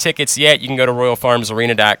have your tickets yet, you can go to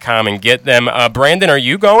RoyalFarmsArena.com and get them. Brandon, are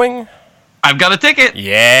you going? I've got a ticket.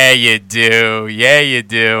 Yeah, you do. Yeah, you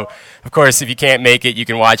do. Of course, if you can't make it, you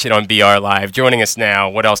can watch it on BR Live. Joining us now,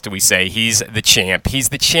 what else do we say? He's the champ. He's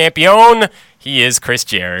the champion. He is Chris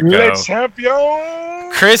Jericho. Le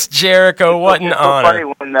champion. Chris Jericho, what an honor. It's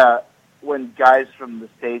so funny when guys from the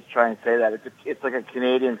States try and say that. It's like a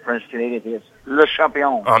Canadian, French-Canadian thing. It's Le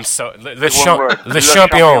champion. I'm so... Le champion. Le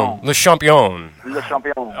champion. Le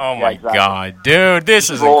champion. Oh, my God. Dude, this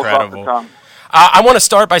is incredible. I want to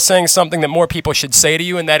start by saying something that more people should say to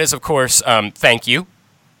you, and that is, of course, thank you.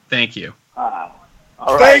 Thank you.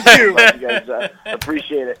 All right. Thank you. You guys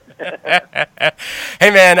appreciate it. Hey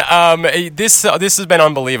man, this has been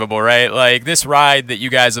unbelievable, right? Like this ride that you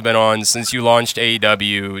guys have been on since you launched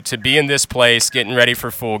AEW to be in this place, getting ready for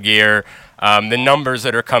Full Gear, the numbers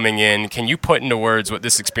that are coming in. Can you put into words what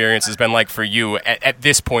this experience has been like for you at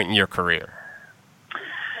this point in your career?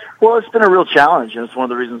 Well, it's been a real challenge, and it's one of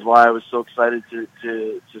the reasons why I was so excited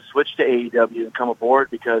to switch to AEW and come aboard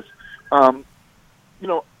because,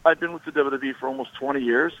 I've been with the WWE for almost 20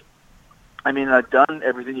 years. I mean, I've done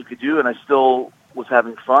everything you could do, and I still was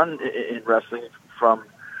having fun in wrestling from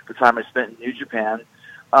the time I spent in New Japan.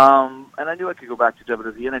 And I knew I could go back to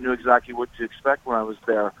WWE, and I knew exactly what to expect when I was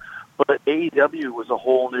there. But AEW was a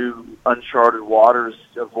whole new uncharted waters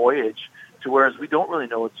voyage, to whereas we don't really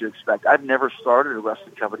know what to expect. I've never started a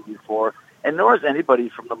wrestling company before, and nor has anybody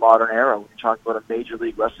from the modern era. When you talk about a major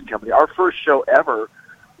league wrestling company, our first show ever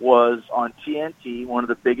was on TNT, one of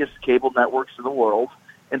the biggest cable networks in the world,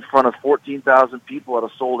 in front of 14,000 people at a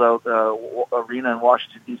sold-out arena in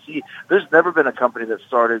Washington, D.C. There's never been a company that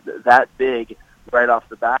started that big right off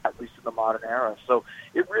the bat, at least in the modern era. So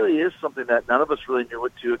it really is something that none of us really knew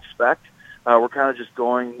what to expect. We're kind of just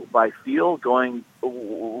going by feel, going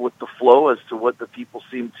with the flow as to what the people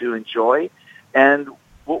seem to enjoy. And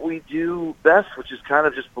what we do best, which is kind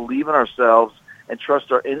of just believe in ourselves and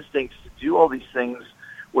trust our instincts to do all these things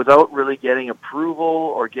without really getting approval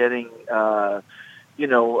or getting,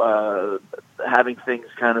 having things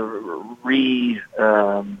kind of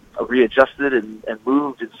readjusted and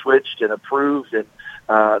moved and switched and approved and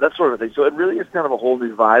that sort of thing. So it really is kind of a whole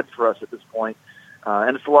new vibe for us at this point.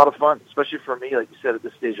 And it's a lot of fun, especially for me, like you said, at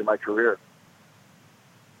this stage of my career.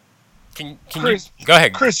 Can Chris, you go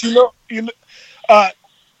ahead, Chris?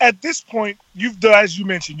 At this point, you've done, as you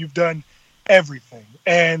mentioned, you've done everything,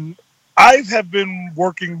 and I have been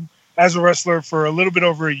working as a wrestler for a little bit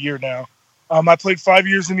over a year now. I played 5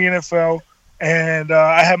 years in the NFL, and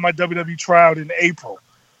I had my WWE tryout in April.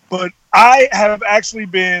 But I have actually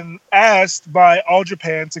been asked by All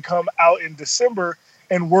Japan to come out in December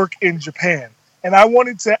and work in Japan. And I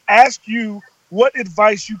wanted to ask you what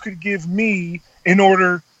advice you could give me in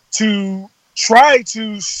order to try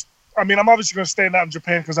to, I'm obviously going to stand out in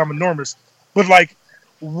Japan because I'm enormous, but like,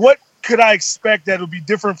 what could I expect that will be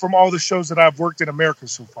different from all the shows that I've worked in America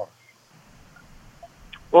so far?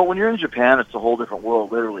 Well, when you're in Japan, it's a whole different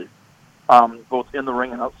world, literally, both in the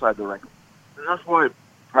ring and outside the ring. And that's why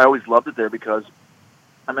I always loved it there because,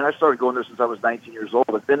 I started going there since I was 19 years old.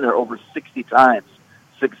 I've been there over 60 times,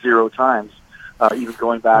 60 times, even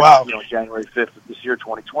going back, January 5th of this year,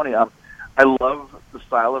 2020. I love the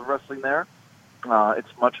style of wrestling there.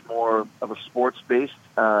 It's much more of a sports-based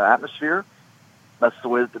atmosphere. That's the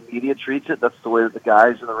way that the media treats it. That's the way that the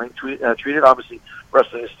guys in the ring treat it. Obviously,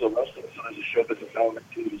 wrestling is still wrestling, so there's a show business element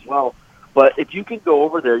to it as well. But if you can go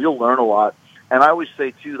over there, you'll learn a lot. And I always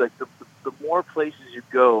say, too, like the more places you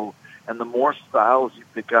go and the more styles you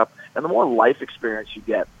pick up and the more life experience you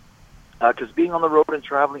get. Because being on the road and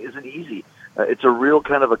traveling isn't easy. It's a real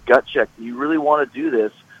kind of a gut check. You really want to do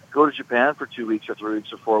this, go to Japan for 2 weeks or 3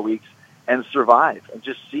 weeks or 4 weeks and survive and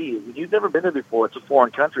just see. You've never been there before. It's a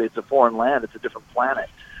foreign country. It's a foreign land. It's a different planet.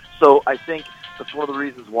 So I think that's one of the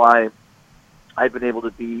reasons why I've been able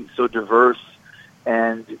to be so diverse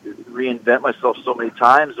and reinvent myself so many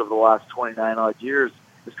times over the last 29-odd years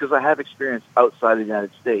is because I have experience outside of the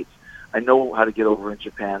United States. I know how to get over in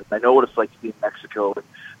Japan. I know what it's like to be in Mexico and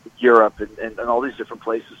Europe and all these different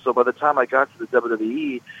places. So by the time I got to the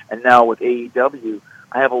WWE and now with AEW,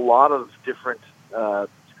 I have a lot of different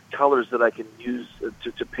colors that I can use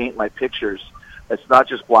to paint my pictures. It's not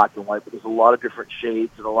just black and white, but there's a lot of different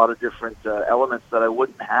shades and a lot of different elements that I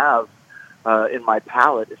wouldn't have in my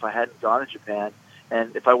palette if I hadn't gone to Japan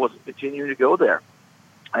and if I wasn't continuing to go there.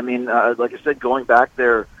 Like I said, going back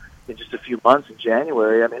there in just a few months in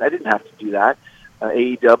January, I didn't have to do that.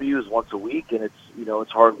 AEW is once a week, and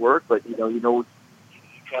it's hard work, but you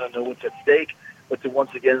kind of know what's at stake. But to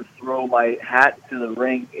once again throw my hat to the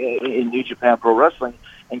ring in New Japan Pro Wrestling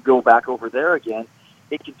and go back over there again,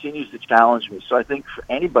 it continues to challenge me. So I think for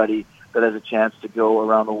anybody that has a chance to go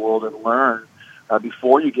around the world and learn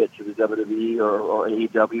before you get to the WWE or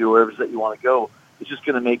AEW or wherever it is that you want to go, it's just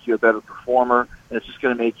going to make you a better performer, and it's just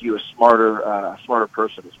going to make you a smarter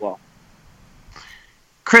person as well.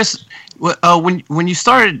 Chris, when you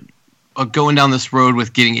started going down this road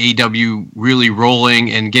with getting AEW really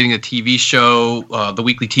rolling and getting a TV show, the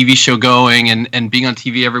weekly TV show going and being on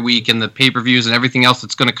TV every week and the pay-per-views and everything else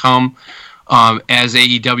that's going to come as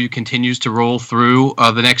AEW continues to roll through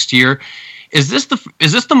the next year, is this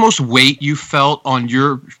the most weight you felt on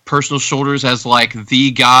your personal shoulders as like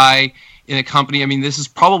the guy in a company? This is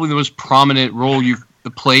probably the most prominent role you've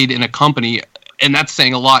played in a company, and that's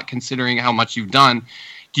saying a lot considering how much you've done.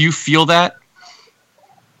 Do you feel that?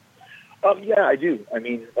 Yeah, I do. I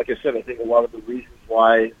mean, like I said, I think a lot of the reasons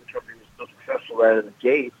why the company was so successful right out of the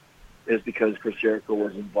gate is because Chris Jericho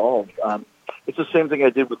was involved. It's the same thing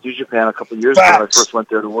I did with New Japan a couple of years ago when I first went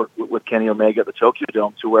there to work with Kenny Omega at the Tokyo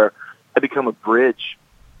Dome, to where I become a bridge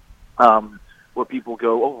where people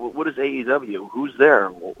go, oh, what is AEW? Who's there?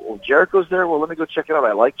 Well, Jericho's there? Well, let me go check it out.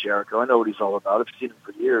 I like Jericho. I know what he's all about. I've seen him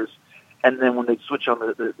for years. And then when they switch on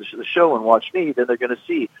the show and watch me, then they're going to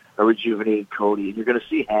see a rejuvenated Cody, and you're going to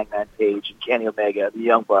see Hangman Page and Kenny Omega, and the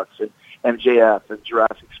Young Bucks, and MJF, and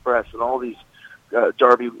Jurassic Express, and all these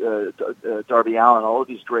Darby Allin, all of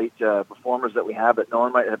these great performers that we have that no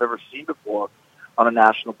one might have ever seen before on a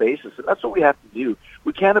national basis. And that's what we have to do.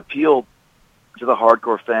 We can't appeal to the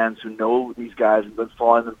hardcore fans who know these guys and been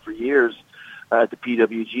following them for years at the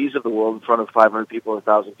PWGs of the world in front of 500 people or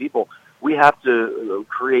 1,000 people. We have to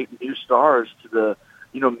create new stars to the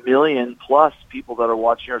million plus people that are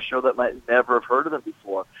watching our show that might never have heard of them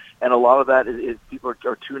before. And a lot of that is people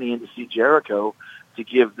are tuning in to see Jericho to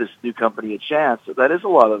give this new company a chance. So that is a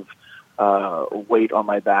lot of weight on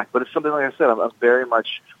my back. But it's something, like I said, I'm very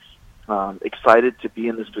much excited to be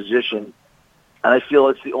in this position. And I feel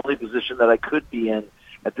it's the only position that I could be in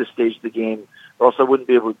at this stage of the game, or else I wouldn't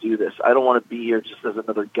be able to do this. I don't want to be here just as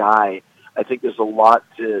another guy. I think there's a lot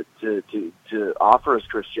to offer as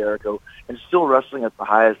Chris Jericho, and still wrestling at the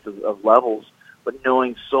highest of levels, but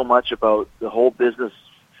knowing so much about the whole business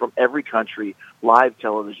from every country, live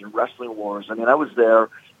television, wrestling wars. I mean, I was there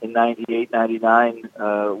in 98, 99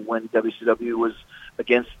 when WCW was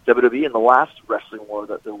against WWE in the last wrestling war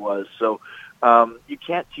that there was. So you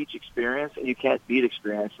can't teach experience, and you can't beat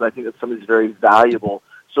experience, and I think that something's very valuable.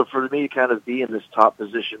 So for me to kind of be in this top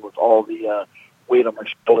position with all the weight on my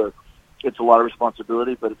shoulder, it's a lot of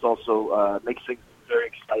responsibility, but it's also makes things very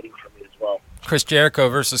exciting for me as well. Chris Jericho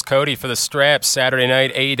versus Cody for the straps Saturday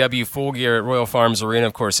night, AEW Full Gear at Royal Farms Arena.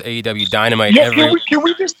 Of course, AEW Dynamite. Yeah, can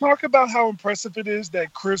we just talk about how impressive it is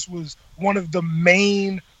that Chris was one of the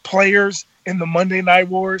main players in the Monday Night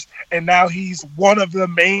Wars, and now he's one of the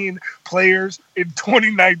main players in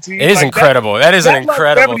 2019? It is incredible. That is an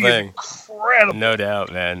incredible thing. Incredible. No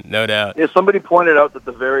doubt, man. No doubt. Yeah, somebody pointed out that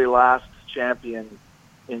the very last champion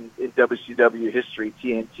in WCW history,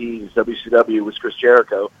 TNT's WCW, was Chris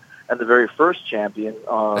Jericho, and the very first champion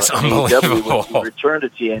That's AEW was returned to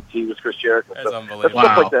TNT was Chris Jericho. That's so unbelievable. That's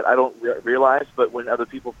stuff like that I don't realize, but when other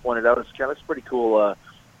people point it out, it's pretty cool.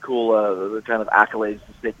 The kind of accolades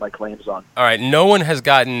to stake my claims on. All right, no one has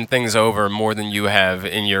gotten things over more than you have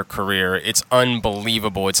in your career. It's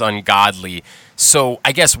unbelievable. It's ungodly. So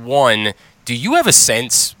I guess, one, do you have a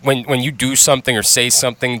sense when you do something or say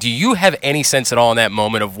something, do you have any sense at all in that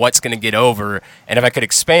moment of what's going to get over? And if I could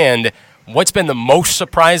expand, what's been the most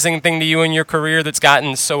surprising thing to you in your career that's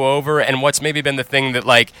gotten so over, and what's maybe been the thing that,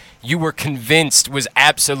 like, you were convinced was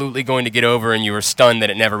absolutely going to get over and you were stunned that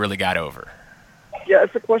it never really got over? Yeah,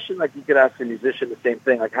 it's a question like you could ask a musician the same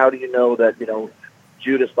thing. Like, how do you know that,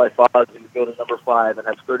 Judas by Fozzy would go to number 5 and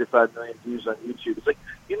have 35 million views on YouTube? It's like,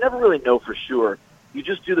 you never really know for sure. You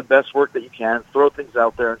just do the best work that you can, throw things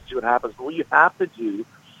out there and see what happens. But what you have to do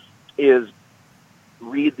is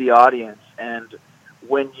read the audience. And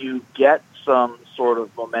when you get some sort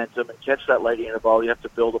of momentum and catch that lightning in a ball, you have to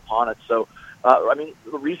build upon it. So,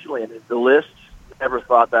 recently, the list, never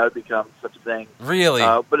thought that would become such a thing. Really?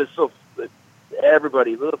 But it's so...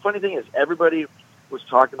 Everybody. The funny thing is, everybody was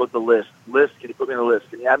talking about the list. List, can you put me on the list?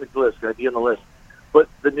 Can you add me to the list? Can I be on the list? But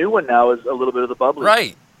the new one now is a little bit of the bubbly.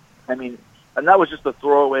 Right. I mean, and that was just a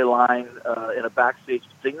throwaway line in a backstage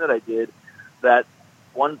thing that I did. That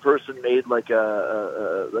one person made like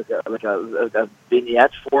a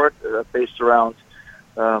vignette for it based around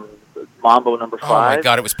Mambo number 5. Oh my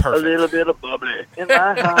God, it was perfect. A little bit of bubbly in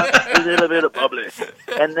my heart, a little bit of bubbly.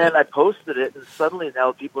 And then I posted it, and suddenly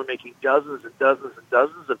now people are making dozens and dozens and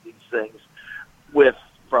dozens of these things,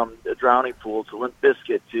 from the Drowning Pool to Limp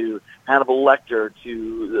Bizkit to Hannibal Lecter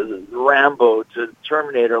to Rambo to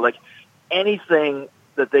Terminator, like anything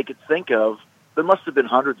that they could think of. There must have been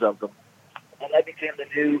hundreds of them, and that became the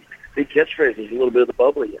new big catchphrase. A little bit of the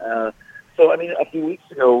bubbly. So, I mean, a few weeks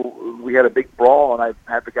ago, we had a big brawl, and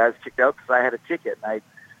I had the guys kicked out because I had a ticket. And I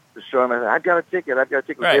was showing them, I've got a ticket.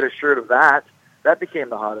 We made a shirt of that. That became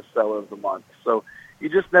the hottest seller of the month. So you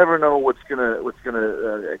just never know what's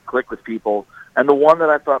gonna click with people. And the one that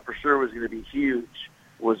I thought for sure was going to be huge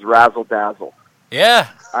was Razzle Dazzle. Yeah,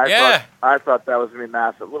 I thought that was going to be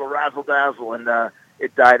massive. Little Razzle Dazzle, and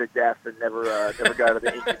it died a death and never got out of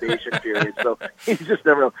the incubation period. So you just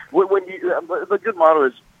never know. The good motto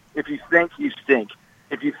is, if you think, you stink.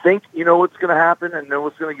 if you think you know what's going to happen and know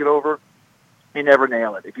what's going to get over, you never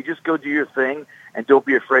nail it. If you just go do your thing and don't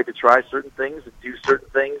be afraid to try certain things and do certain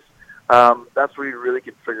things, that's where you really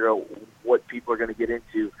can figure out what people are going to get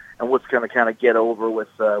into and what's going to kind of get over with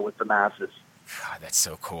the masses. God, that's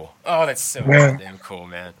so cool. Oh, that's so damn cool,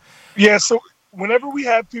 man. Yeah, so whenever we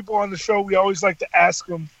have people on the show, we always like to ask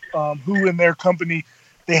them who in their company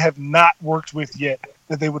they have not worked with yet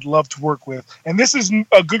that they would love to work with. And this is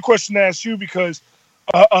a good question to ask you because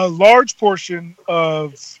a large portion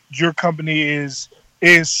of your company is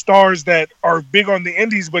stars that are big on the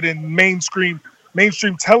indies, but in mainstream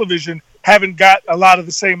television haven't got a lot of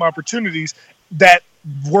the same opportunities that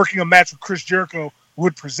working a match with Chris Jericho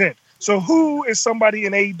would present. So who is somebody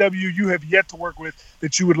in AEW you have yet to work with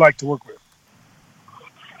that you would like to work with?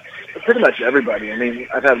 Pretty much everybody. I mean,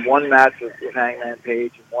 I've had one match with Hangman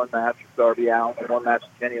Page and one match with Darby Allin and one match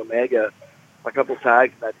with Kenny Omega, a couple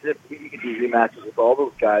tags, and that's it. You can do rematches with all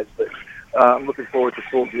those guys, but I'm looking forward to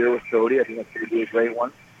Full Gear with Cody. I think that's going to be a great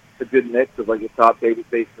one. It's a good mix of like the top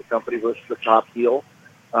babyface in the company versus the top heel.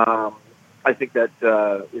 I think that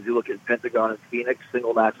if you look at Pentagon and Phoenix,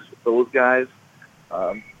 single matches with those guys.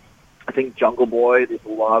 I think Jungle Boy, there's a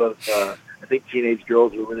lot of, I think teenage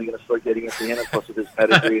girls are really going to start getting into him, and plus with his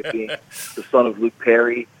pedigree of being the son of Luke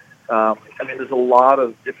Perry. I mean, there's a lot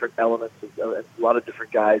of different elements, a lot of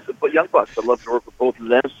different guys. But Young Bucks, I'd love to work with both of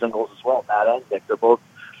them singles as well, Matt and Nick. They're both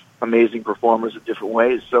amazing performers in different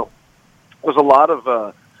ways. So there's a lot of,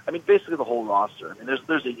 I mean, basically the whole roster. I mean,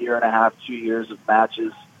 there's a year and a half, 2 years of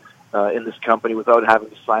matches in this company without having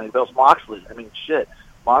to sign any bells. Moxley, I mean, shit.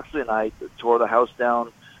 Moxley and I tore the house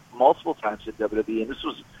down multiple times in WWE, and this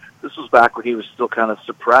was back when he was still kind of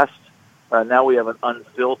suppressed. Now we have an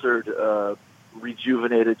unfiltered,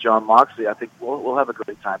 rejuvenated John Moxley. I think we'll have a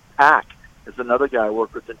great time. Pac is another guy I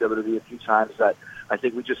worked with in WWE a few times that I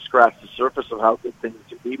think we just scratched the surface of how good things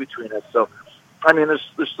can be between us. So, I mean,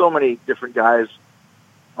 there's so many different guys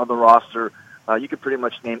on the roster. You could pretty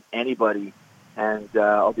much name anybody, and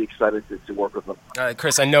I'll be excited to work with them.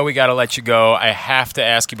 Chris, I know we got to let you go. I have to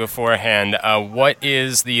ask you beforehand, what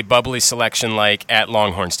is the bubbly selection like at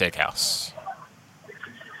Longhorn Steakhouse?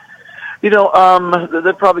 You know,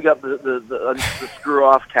 they've probably got the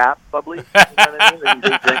screw-off cap bubbly. You know what I mean? They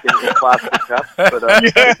drink in plastic cups. But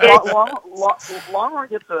Longhorn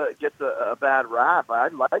gets a bad rap. I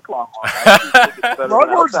like Longhorn. I think it's better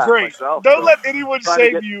Longhorn's great. Myself, Don't let anyone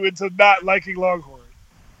shame you into not liking Longhorn.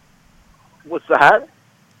 What's that?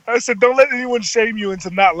 I said, don't let anyone shame you into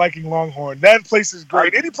not liking Longhorn. That place is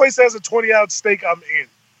great. Any place that has a 20-ounce steak, I'm in.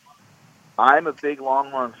 I'm a big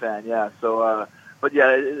Longhorn fan, yeah. So, but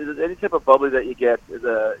yeah, any type of bubbly that you get,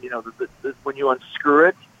 when you unscrew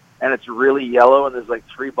it and it's really yellow and there's like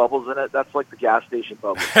 3 bubbles in it, that's like the gas station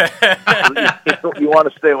bubble. You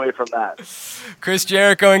want to stay away from that. Chris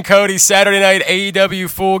Jericho and Cody, Saturday night, AEW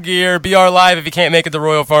Full Gear. BR Live if you can't make it to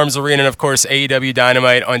Royal Farms Arena. And, of course, AEW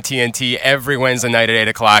Dynamite on TNT every Wednesday night at 8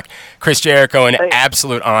 o'clock. Chris Jericho, an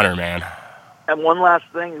absolute honor, man. And one last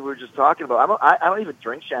thing we were just talking about. I don't even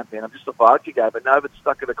drink champagne. I'm just a vodka guy. But now I've been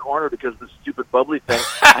stuck in a corner because of this stupid bubbly thing.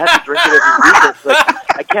 I have to drink it every week. It's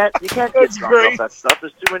like, you can't get drunk off that stuff.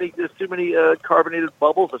 There's too many carbonated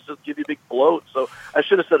bubbles. That just give you a big bloat. So I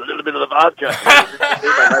should have said a little bit of the vodka. It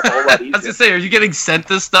made my life a whole lot easier. I was gonna say, are you getting sent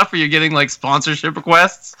this stuff? Or are you getting like sponsorship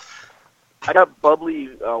requests? I got bubbly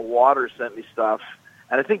water sent me stuff.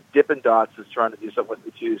 And I think Dippin' Dots is trying to do something with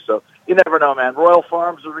me, too. So you never know, man. Royal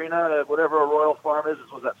Farms Arena, whatever a Royal Farm is,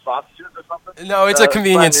 was that sausages or something? No, it's a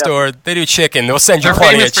convenience store. They do chicken. They'll send you They're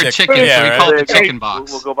plenty famous of for chicken. chicken, Yeah, so we right? call it the chicken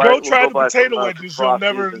box. Go try the potato wedges. You'll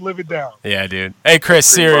never live it down. Yeah, dude. Hey, Chris,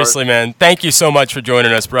 seriously, man. Thank you so much for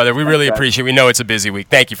joining us, brother. We really appreciate it. We know it's a busy week.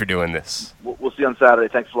 Thank you for doing this. We'll see you on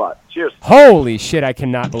Saturday. Thanks a lot. Cheers. Holy shit, I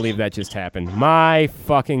cannot believe that just happened. My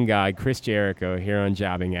fucking God, Chris Jericho here on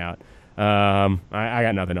Jobbing Out. I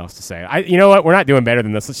got nothing else to say. You know what? We're not doing better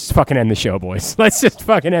than this. Let's just fucking end the show, boys. Let's just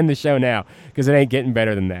fucking end the show now because it ain't getting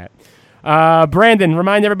better than that. Brandon,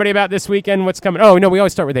 remind everybody about this weekend. What's coming? Oh, no, we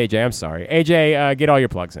always start with AJ. I'm sorry. AJ, get all your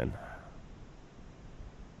plugs in.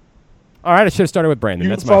 All right, I should have started with Brandon.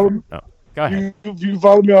 That's my fault. Oh, go ahead. You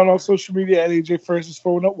follow me on all social media at AJ Francis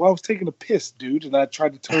 410. Well, I was taking a piss, dude, and I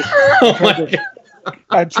tried to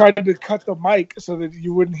I tried to cut the mic so that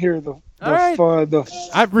you wouldn't hear the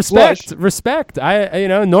respect.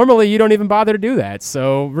 Normally you don't even bother to do that,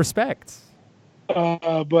 so respect.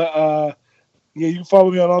 Yeah, you can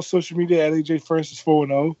follow me on all social media at AJ Francis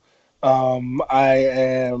 410.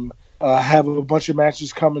 I have a bunch of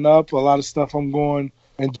matches coming up, a lot of stuff I'm going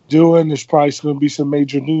and doing. There's probably going to be some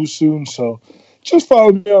major news soon, so just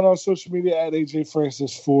follow me on all social media at AJ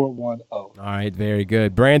Francis 410. All right, very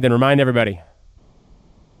good. Brandon, remind everybody.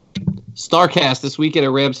 StarCast this weekend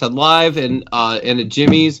at Rams Head Live and at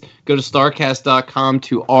Jimmy's. Go to starcast.com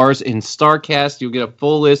to ours in StarCast. You'll get a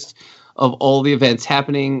full list of all the events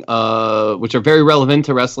happening, which are very relevant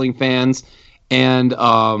to wrestling fans, and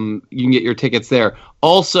you can get your tickets there.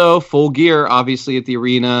 Also, Full Gear, obviously, at the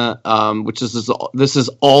arena, which this is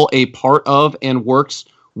all a part of and works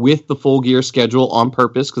with the Full Gear schedule on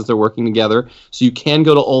purpose because they're working together. So you can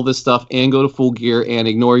go to all this stuff and go to Full Gear and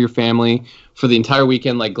ignore your family for the entire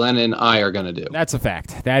weekend like Glenn and I are going to do. That's a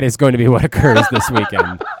fact. That is going to be what occurs this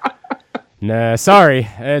weekend. Nah, sorry.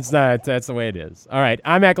 It's not. That's the way it is. All right.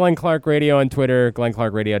 I'm at Glenn Clark Radio on Twitter.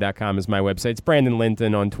 GlennClarkRadio.com is my website. It's Brandon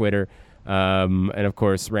Linton on Twitter. And, of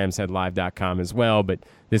course, RamsheadLive.com as well. But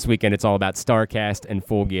this weekend, it's all about StarCast and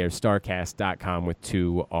Full Gear. StarCast.com with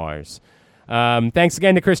 2 R's. Thanks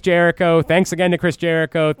again to Chris Jericho. Thanks again to Chris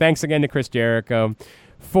Jericho. Thanks again to Chris Jericho.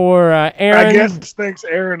 For Aaron, I guess thanks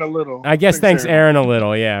Aaron a little. I guess thanks Aaron a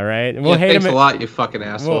little. Yeah, right. We'll hate thanks him a lot, you fucking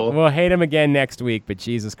asshole. We'll hate him again next week. But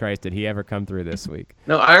Jesus Christ, did he ever come through this week?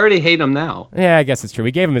 No, I already hate him now. Yeah, I guess it's true.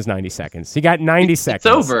 We gave him his 90 seconds. He got 90 seconds.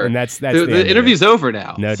 It's over. And that's the interview's over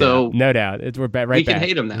now. No doubt. No doubt. We're right back. We can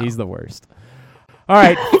hate him now. He's the worst. All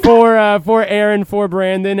right, for Aaron, for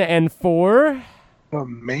Brandon, and for the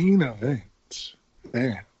main event.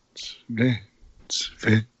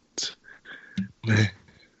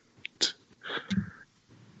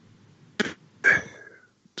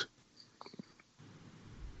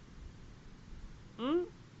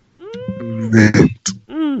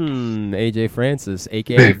 AJ Francis,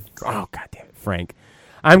 a.k.a. Oh, goddamn it, Frank.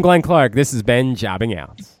 I'm Glenn Clark. This has been Jobbing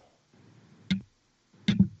Out.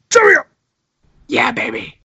 Cheerio! Yeah, baby.